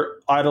Spear,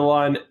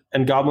 Eidolon,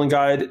 and Goblin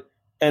Guide,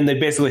 and they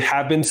basically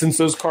have been since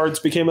those cards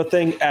became a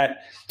thing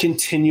at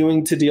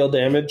continuing to deal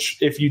damage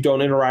if you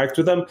don't interact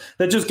with them,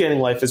 that just gaining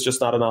life is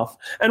just not enough.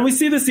 And we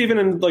see this even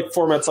in like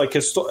formats like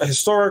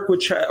Historic,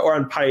 or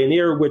on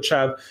Pioneer, which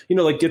have,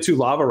 like Gitsu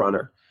Lava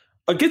Runner.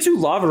 A Gitsu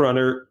Lava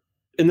Runner,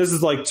 and this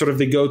is like sort of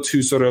the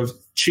go-to sort of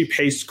cheap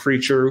haste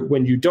creature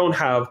when you don't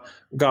have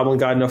Goblin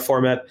Guide in a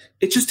format.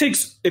 It just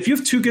takes, if you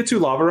have 2 Gitsu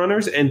Lava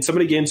Runners and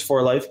somebody gains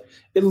 4 life,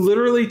 it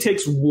literally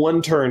takes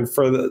 1 turn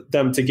for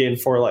them to gain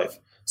 4 life.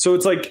 So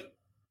it's like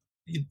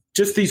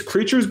just these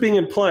creatures being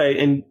in play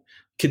and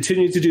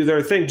continue to do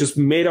their thing just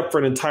made up for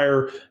an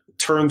entire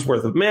turn's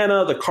worth of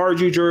mana, the card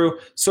you drew.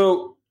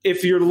 So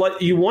if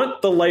you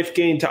want the life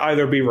gain to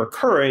either be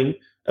recurring,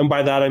 and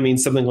by that I mean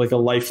something like a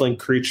lifelink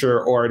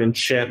creature or an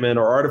enchantment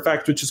or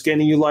artifact which is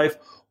gaining you life,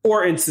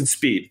 or instant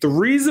speed. The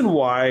reason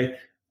why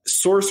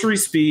sorcery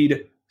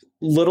speed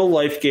little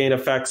life gain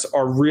effects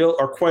are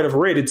quite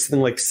overrated,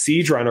 something like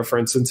Siege Rhino, for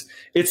instance,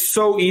 it's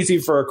so easy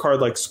for a card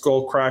like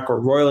Skullcrack or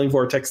Roiling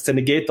Vortex to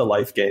negate the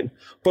life gain.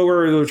 But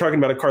we're talking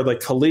about a card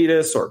like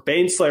Kalitas or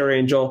Baneslayer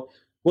Angel,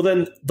 well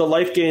then the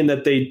life gain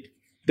that they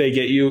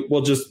get you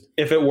will just,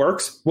 if it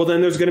works, well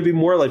then there's going to be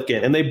more life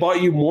gain. And they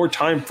bought you more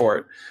time for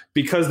it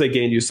because they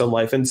gained you some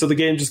life. And so the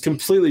game just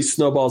completely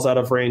snowballs out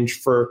of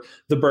range for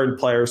the burn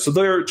player. So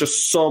they're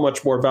just so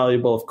much more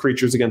valuable of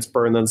creatures against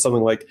burn than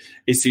something like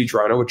a Siege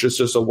Rhino, which is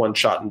just a one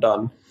shot and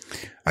done.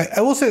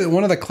 I will say that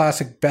one of the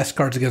classic best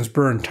cards against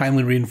burn,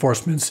 Timely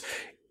Reinforcements,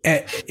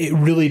 it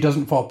really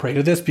doesn't fall prey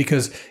to this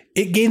because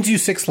it gains you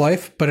 6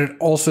 life, but it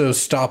also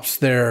stops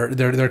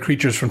their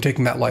creatures from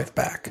taking that life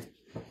back.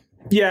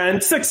 Yeah, and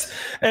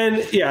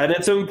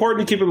it's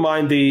important to keep in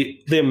mind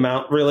the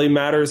amount really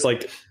matters.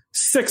 Like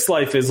 6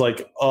 life is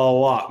like a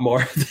lot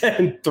more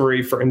than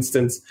 3, for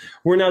instance.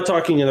 We're now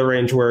talking in the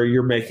range where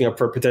you're making up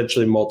for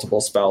potentially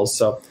multiple spells.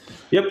 So,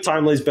 yep,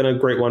 Timely's been a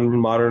great one in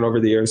Modern over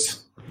the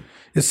years.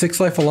 Is 6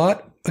 life a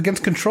lot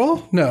against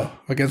control? No.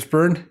 Against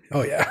burn?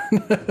 Oh, yeah.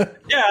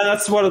 Yeah,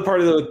 that's part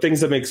of the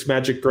things that makes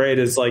Magic great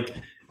is like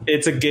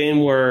it's a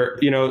game where,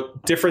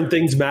 different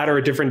things matter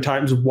at different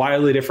times,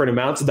 wildly different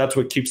amounts, and that's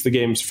what keeps the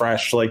games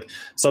fresh. Like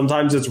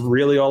sometimes it's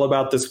really all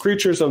about this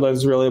creature, sometimes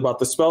it's really about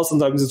the spell,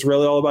 sometimes it's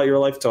really all about your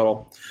life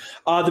total.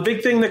 The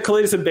big thing that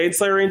Kalitas and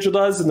Baneslayer Angel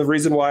does, and the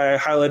reason why I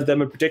highlighted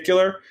them in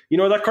particular,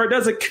 what that card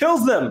does? It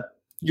kills them.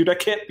 Your deck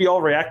can't be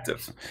all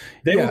reactive.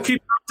 They will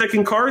keep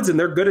taking cards, and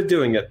they're good at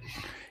doing it.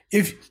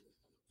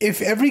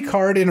 If every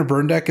card in a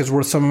burn deck is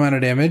worth some amount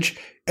of damage,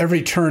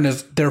 every turn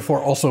is therefore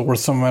also worth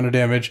some amount of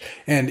damage.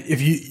 And if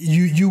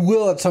you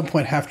will at some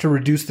point have to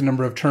reduce the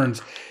number of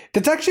turns.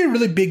 That's actually a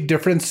really big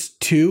difference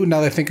too, now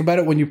that I think about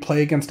it, when you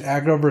play against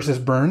aggro versus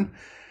burn.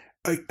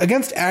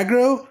 Against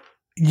aggro,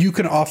 you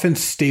can often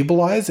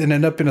stabilize and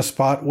end up in a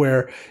spot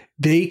where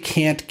they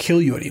can't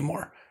kill you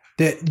anymore.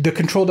 The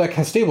control deck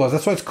has stabilized.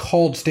 That's why it's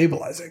called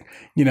stabilizing,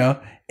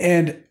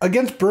 And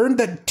against burn,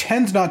 that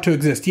tends not to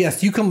exist.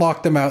 Yes, you can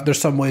lock them out.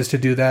 There's some ways to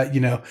do that.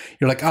 You're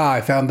like,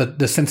 I found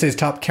the Sensei's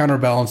top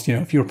counterbalance.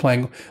 If you were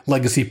playing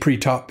Legacy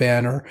pre-top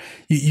ban, or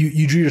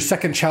you drew your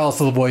second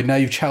Chalice of the Void. Now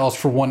you've Chalice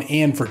for 1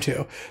 and for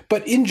 2.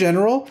 But in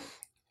general,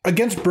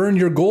 against burn,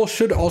 your goal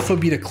should also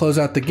be to close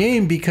out the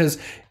game, because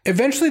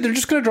eventually they're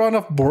just going to draw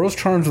enough Boros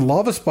Charms and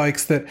Lava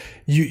Spikes that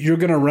you're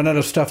going to run out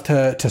of stuff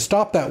to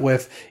stop that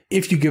with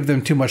if you give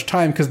them too much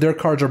time, because their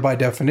cards are by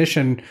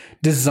definition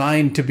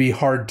designed to be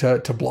hard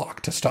to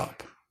block, to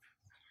stop.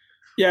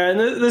 Yeah, and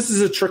this is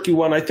a tricky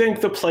one. I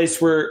think the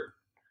place where...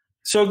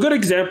 So a good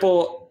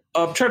example,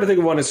 I'm trying to think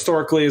of one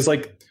historically, is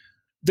like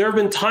there have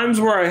been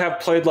times where I have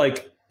played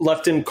like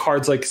left in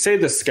cards like, say,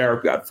 the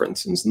Scarab God, for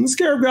instance. And the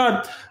Scarab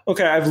God,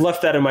 okay, I've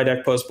left that in my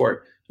deck post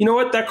board. You know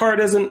what? That card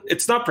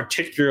it's not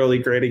particularly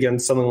great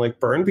against something like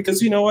burn,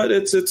 because you know what?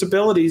 Its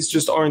abilities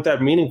just aren't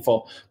that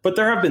meaningful. But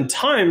there have been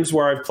times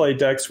where I've played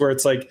decks where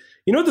it's like,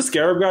 you know what the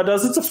Scarab God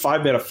does? It's a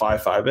 5-mana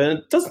 5/5, and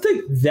it doesn't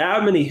take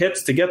that many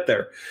hits to get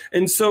there.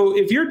 And so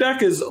if your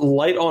deck is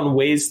light on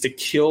ways to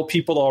kill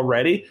people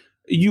already,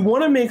 you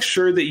want to make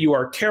sure that you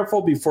are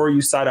careful before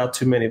you side out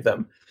too many of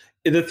them.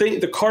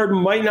 The card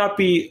might not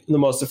be the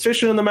most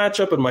efficient in the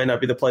matchup. It might not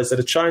be the place that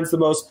it shines the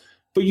most,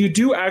 but you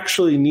do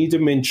actually need to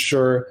make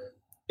sure,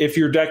 if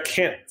your deck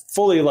can't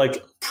fully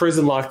like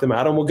prison lock them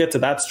out, and we'll get to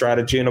that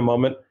strategy in a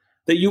moment,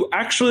 that you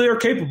actually are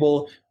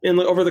capable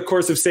over the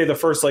course of, say, the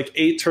first like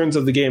 8 turns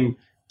of the game,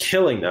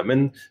 killing them.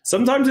 And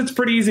sometimes it's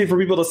pretty easy for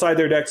people to side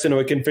their decks into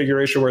a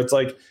configuration where it's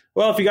like,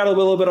 well, if you got a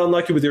little bit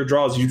unlucky with your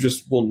draws, you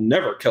just will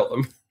never kill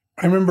them.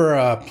 I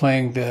remember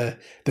playing the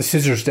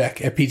Scissors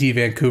deck at PT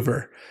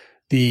Vancouver,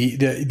 the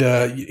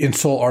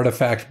Ensoul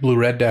Artifact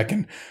blue-red deck,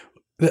 and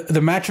the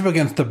matchup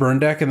against the burn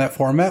deck in that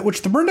format,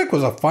 which the burn deck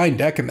was a fine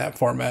deck in that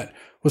format,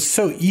 was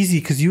so easy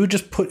because you would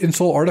just put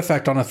Ensoul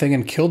Artifact on a thing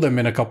and kill them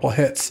in a couple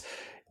hits.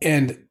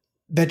 And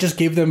that just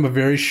gave them a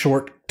very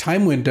short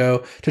time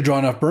window to draw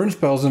enough burn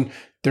spells, and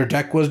their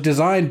deck was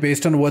designed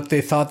based on what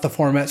they thought the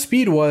format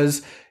speed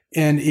was.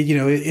 And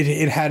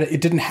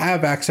it didn't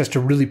have access to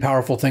really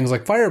powerful things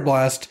like Fire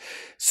Blast,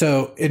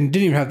 so it didn't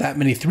even have that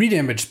many 3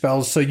 damage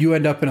spells. So you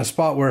end up in a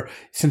spot where,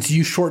 since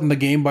you shorten the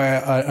game by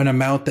an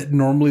amount that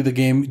normally the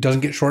game doesn't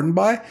get shortened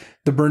by,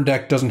 the burn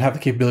deck doesn't have the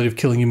capability of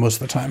killing you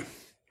most of the time.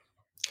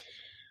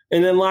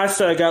 And then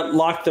last, I got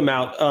Lock Them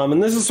Out,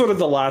 and this is sort of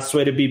the last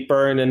way to beat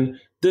burn. And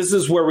this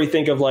is where we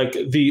think of like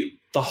the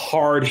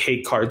hard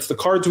hate cards, the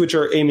cards which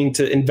are aiming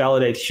to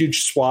invalidate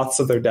huge swaths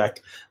of their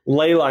deck.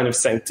 Leyline of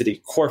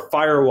Sanctity, Core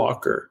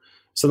Firewalker,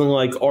 something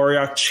like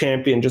Auriok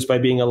Champion, just by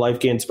being a life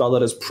gain spell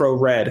that is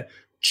pro-red.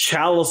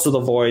 Chalice of the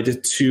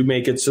Void, to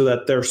make it so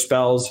that their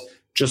spells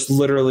just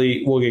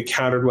literally will get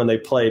countered when they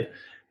played.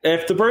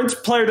 If the Burns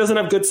player doesn't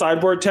have good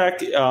sideboard tech,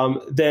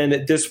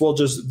 then this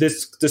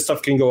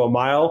stuff can go a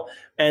mile.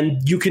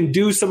 And you can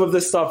do some of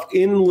this stuff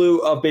in lieu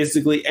of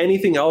basically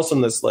anything else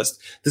on this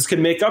list. This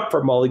can make up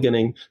for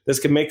mulliganing. This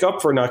can make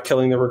up for not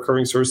killing the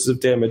recurring sources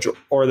of damage,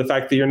 or the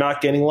fact that you're not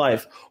gaining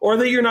life, or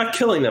that you're not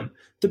killing them.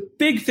 The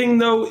big thing,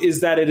 though, is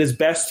that it is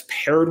best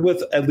paired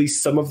with at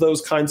least some of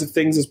those kinds of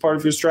things as part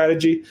of your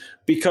strategy,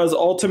 because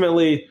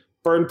ultimately,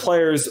 burn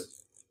players,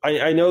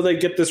 I know they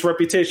get this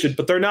reputation,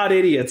 but they're not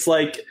idiots.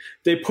 Like,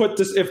 they put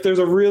this, if there's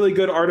a really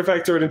good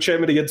artifact or an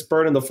enchantment against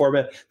burn in the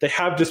format, they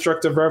have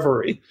Destructive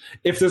Reverie.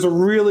 If there's a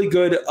really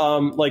good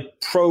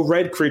like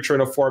pro-red creature in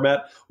a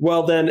format,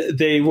 well, then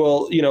they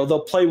will,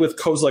 they'll play with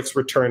Kozilek's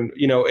Return,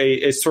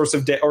 a source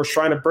of or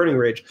Shrine of Burning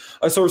Rage,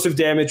 a source of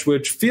damage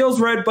which feels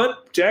red,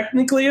 but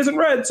technically isn't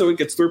red, so it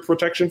gets through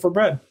protection for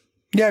red.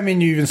 Yeah, I mean,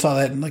 you even saw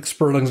that in like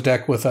Sperling's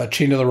deck with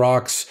Chain to the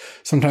Rocks.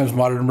 Sometimes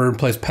Modern Burn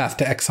plays Path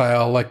to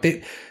Exile. Like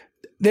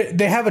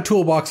they have a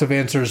toolbox of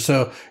answers,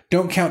 so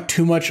don't count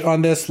too much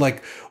on this.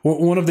 Like,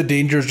 one of the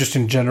dangers just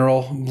in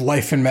general,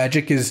 life and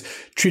Magic, is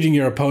treating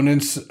your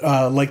opponents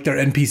like they're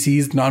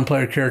NPCs,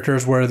 non-player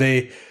characters, where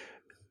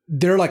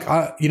they're like,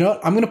 I'm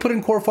going to put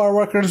in Core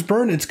Firewalker as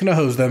burn, it's going to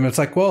hose them. It's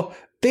like, well,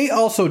 they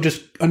also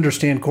just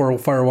understand Core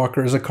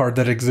Firewalker as a card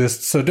that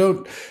exists, so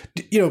don't,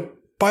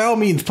 by all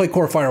means, play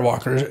Core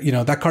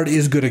Firewalker. That card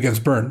is good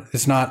against burn.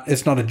 It's not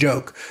a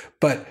joke,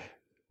 but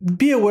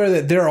be aware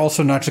that they're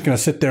also not just going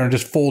to sit there and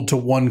just fold to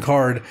one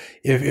card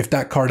if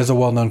that card is a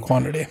well-known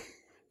quantity.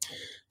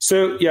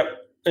 So, yep.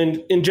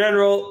 And in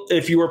general,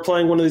 if you were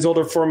playing one of these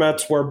older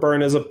formats where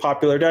burn is a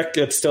popular deck,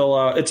 it's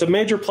still it's a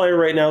major player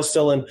right now,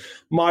 still in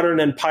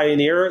Modern and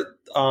Pioneer.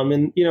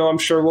 And I'm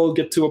sure we'll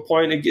get to a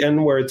point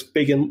again where it's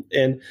big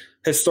in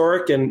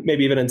Historic and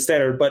maybe even in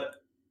Standard.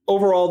 But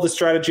overall, the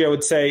strategy I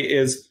would say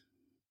is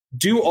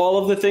do all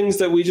of the things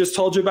that we just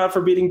told you about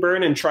for beating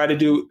burn, and try to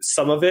do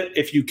some of it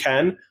if you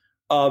can.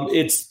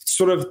 It's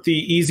sort of the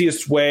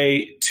easiest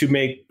way to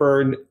make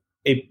burn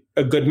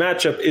a good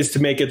matchup is to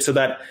make it so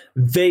that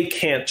they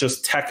can't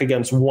just tech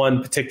against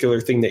one particular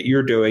thing that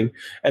you're doing,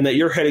 and that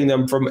you're hitting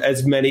them from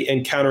as many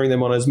and countering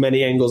them on as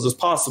many angles as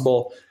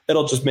possible.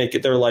 It'll just make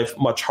their life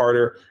much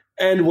harder.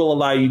 and will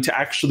allow you to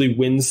actually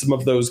win some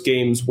of those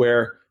games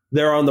where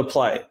they're on the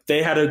play.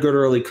 They had a good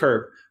early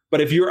curve.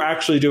 But if you're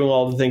actually doing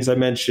all the things I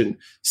mentioned,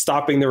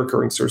 stopping the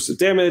recurring source of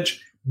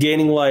damage,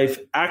 gaining life,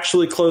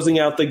 actually closing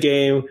out the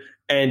game,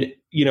 and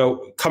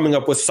coming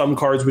up with some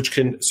cards which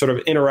can sort of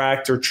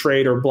interact or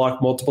trade or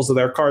block multiples of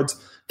their cards,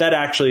 that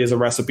actually is a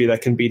recipe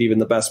that can beat even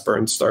the best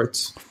burn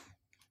starts.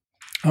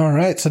 All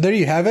right. So there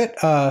you have it.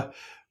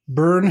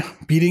 Burn,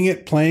 beating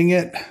it, playing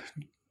it,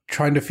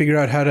 trying to figure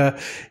out how to,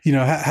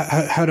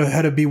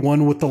 how to be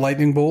one with the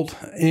lightning bolt.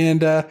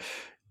 And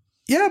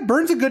yeah,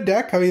 Burn's a good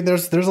deck. I mean,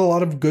 there's a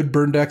lot of good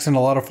burn decks in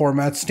a lot of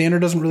formats.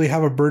 Standard doesn't really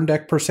have a burn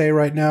deck per se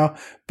right now,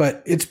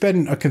 but it's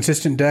been a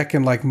consistent deck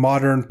in like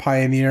Modern,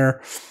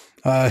 Pioneer,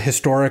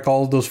 Historic,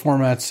 all of those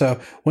formats.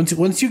 So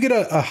once you get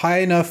a high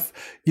enough,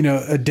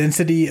 a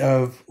density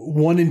of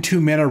 1 and 2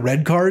 mana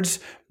red cards,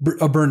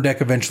 a burn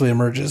deck eventually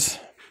emerges.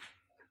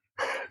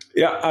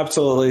 Yeah,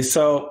 absolutely.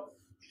 So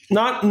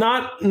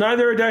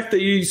neither a deck that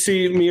you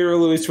see me or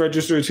Luis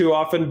register too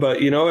often, but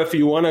if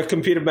you want to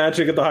compete in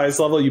Magic at the highest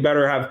level, you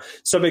better have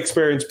some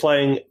experience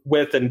playing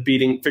with and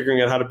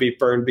figuring out how to beat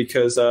Burn,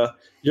 because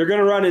you're going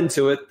to run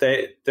into it.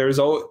 There's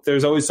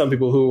always some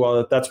people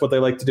who that's what they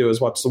like to do,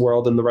 is watch the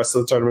world and the rest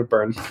of the tournament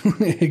burn.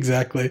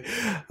 Exactly.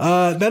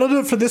 That'll do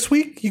it for this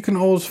week. You can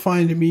always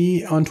find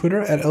me on Twitter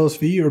at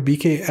LSV or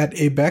BK at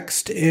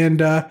Abext, and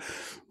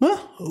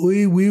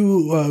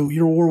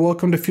you're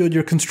welcome to field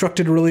your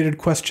constructed related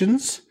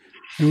questions,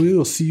 and we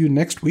will see you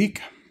next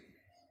week.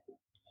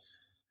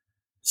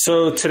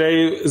 So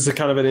today is a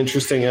kind of an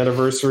interesting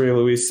anniversary,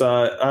 Luis.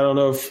 I don't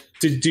know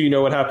do you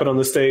know what happened on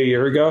this day a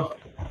year ago?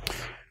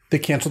 They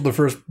canceled the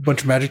first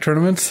bunch of Magic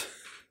tournaments.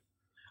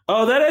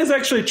 Oh, that is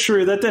actually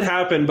true. That did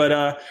happen,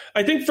 but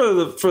I think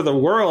for the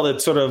world,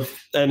 it's sort of,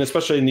 and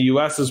especially in the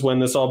U.S., is when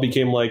this all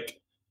became like,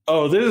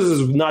 oh, this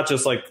is not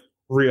just like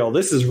real.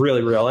 This is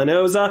really real. And it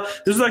was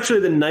this was actually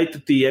the night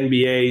that the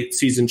NBA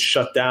season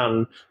shut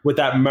down, with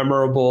that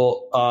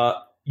memorable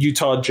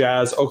Utah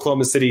Jazz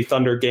Oklahoma City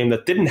Thunder game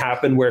that didn't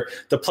happen, where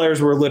the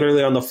players were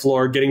literally on the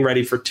floor getting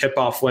ready for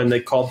tip-off when they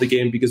called the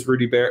game because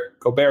Rudy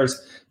Gobert's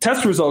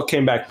test result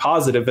came back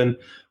positive. And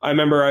I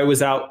remember I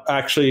was out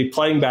actually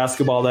playing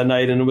basketball that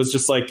night, and it was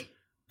just like,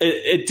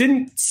 it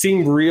didn't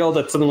seem real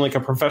that something like a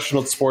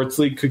professional sports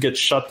league could get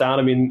shut down.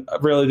 I mean,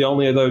 really the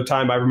only other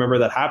time I remember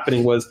that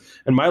happening was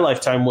in my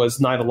lifetime was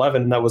 9/11.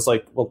 And that was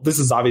like, well, this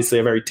is obviously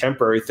a very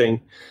temporary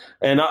thing.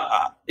 And,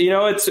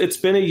 it's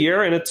been a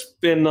year, and it's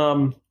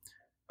been,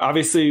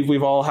 obviously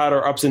we've all had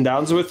our ups and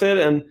downs with it.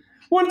 And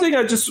one thing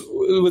as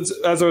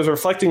I was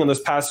reflecting on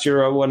this past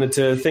year, I was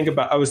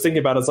thinking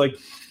about is like,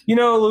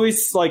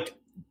 Luis, like,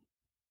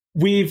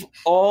 we've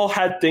all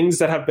had things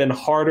that have been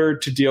harder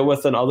to deal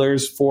with than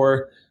others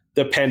for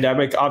the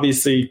pandemic.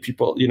 Obviously,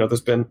 people, there's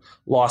been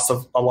a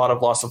lot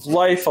of loss of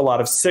life, a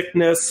lot of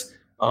sickness.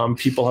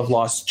 People have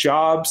lost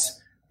jobs.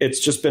 It's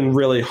just been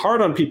really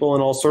hard on people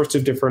in all sorts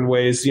of different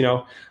ways.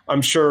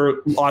 I'm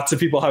sure lots of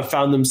people have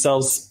found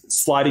themselves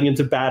sliding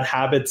into bad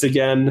habits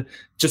again,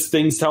 just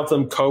things to help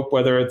them cope,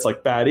 whether it's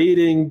like bad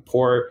eating,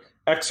 poor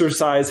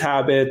exercise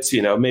habits,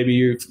 maybe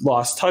you've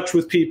lost touch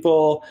with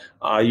people,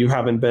 you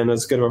haven't been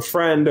as good of a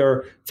friend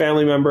or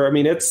family member. I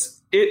mean,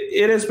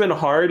 it has been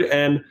hard.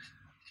 And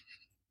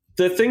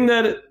the thing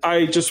that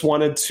I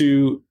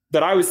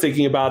was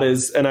thinking about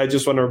is, and I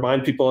just want to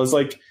remind people, is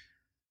like,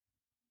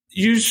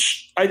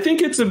 I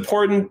think it's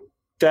important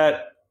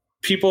that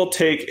people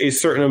take a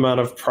certain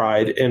amount of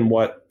pride in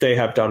what they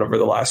have done over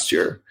the last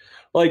year.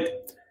 Like,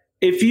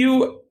 if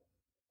you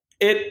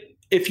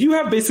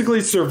have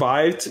basically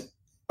survived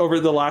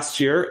over the last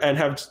year and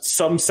have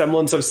some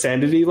semblance of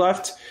sanity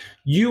left,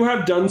 you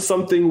have done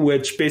something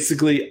which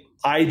basically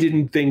I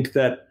didn't think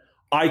that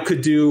I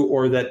could do,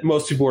 or that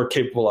most people were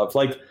capable of.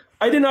 Like,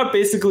 I did not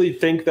basically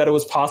think that it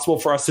was possible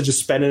for us to just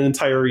spend an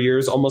entire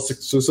years almost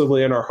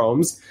exclusively in our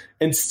homes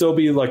and still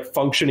be like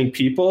functioning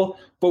people.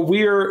 But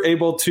we are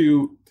able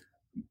to,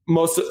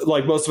 most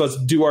of us,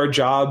 do our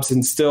jobs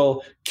and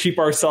still keep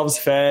ourselves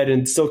fed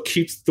and still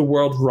keep the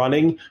world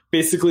running,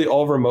 basically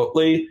all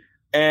remotely.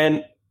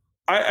 And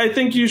I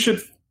think you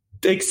should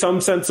take some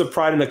sense of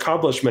pride and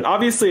accomplishment.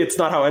 Obviously, it's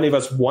not how any of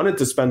us wanted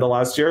to spend the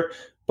last year,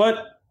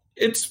 but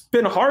it's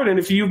been hard. And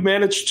if you've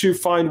managed to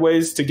find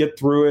ways to get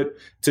through it,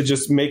 to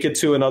just make it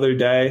to another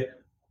day,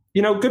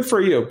 good for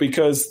you,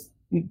 because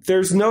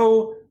there's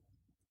no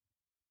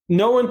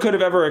one could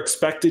have ever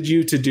expected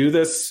you to do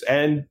this,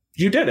 and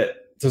you did it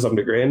to some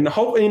degree. And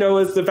hope,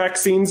 as the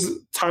vaccines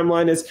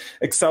timeline is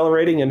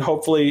accelerating, and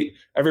hopefully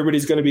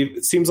everybody's going to be,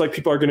 it seems like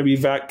people are going to be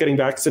getting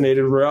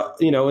vaccinated,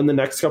 in the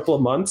next couple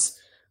of months.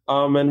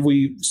 And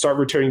we start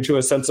returning to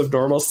a sense of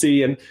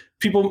normalcy, and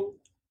people,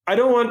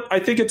 I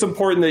think it's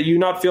important that you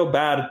not feel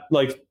bad.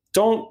 Like,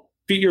 don't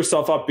beat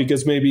yourself up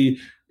because maybe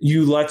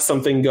you let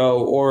something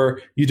go,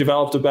 or you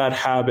developed a bad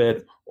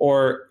habit,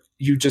 or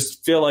you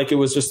just feel like it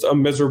was just a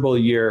miserable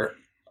year.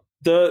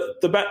 The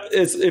bet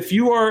is, if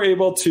you are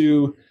able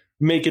to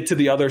make it to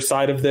the other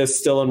side of this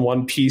still in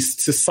one piece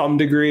to some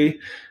degree,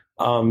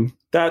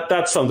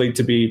 that's something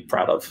to be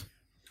proud of.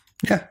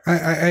 Yeah,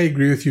 I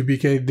agree with you,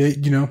 BK. They,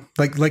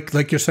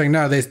 like you're saying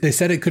now, they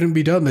said it couldn't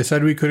be done. They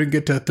said we couldn't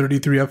get to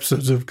 33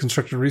 episodes of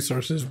Constructed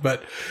Resources,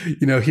 but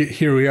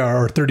here we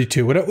are, or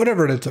 32,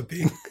 whatever it ends up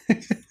being.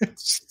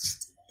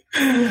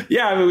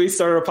 Yeah, I mean, we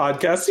started a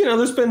podcast.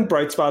 There's been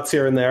bright spots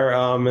here and there,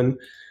 and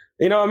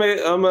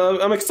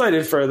I'm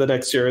excited for the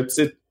next year.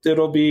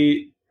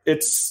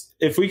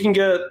 If we can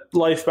get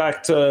life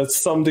back to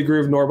some degree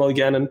of normal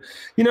again, and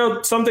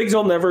some things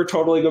will never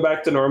totally go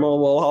back to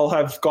normal. We'll all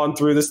have gone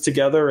through this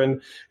together,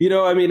 and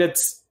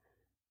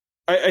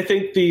I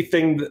think the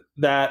thing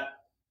that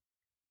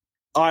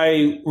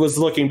I was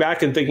looking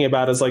back and thinking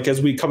about is like,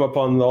 as we come up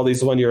on all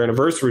these 1-year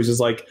anniversaries,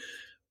 is like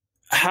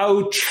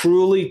how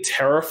truly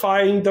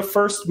terrifying the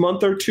first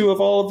month or two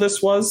of all of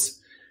this was.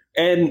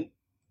 And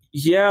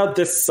yeah,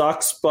 this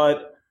sucks,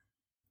 but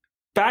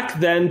back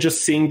then,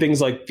 just seeing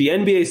things like the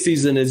NBA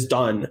season is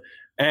done,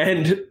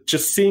 and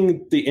just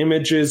seeing the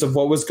images of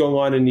what was going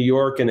on in New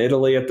York and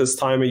Italy at this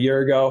time a year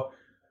ago,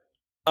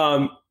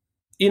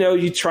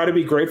 you try to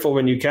be grateful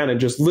when you can, and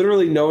just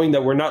literally knowing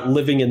that we're not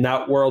living in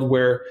that world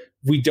where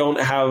we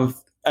don't have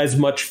as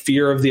much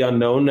fear of the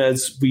unknown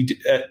as we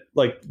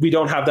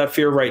don't have that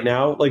fear right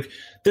now. Like,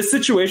 this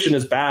situation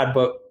is bad,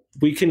 but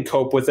we can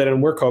cope with it,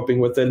 and we're coping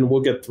with it, and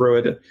we'll get through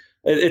it.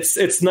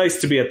 It's nice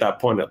to be at that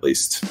point, at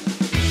least.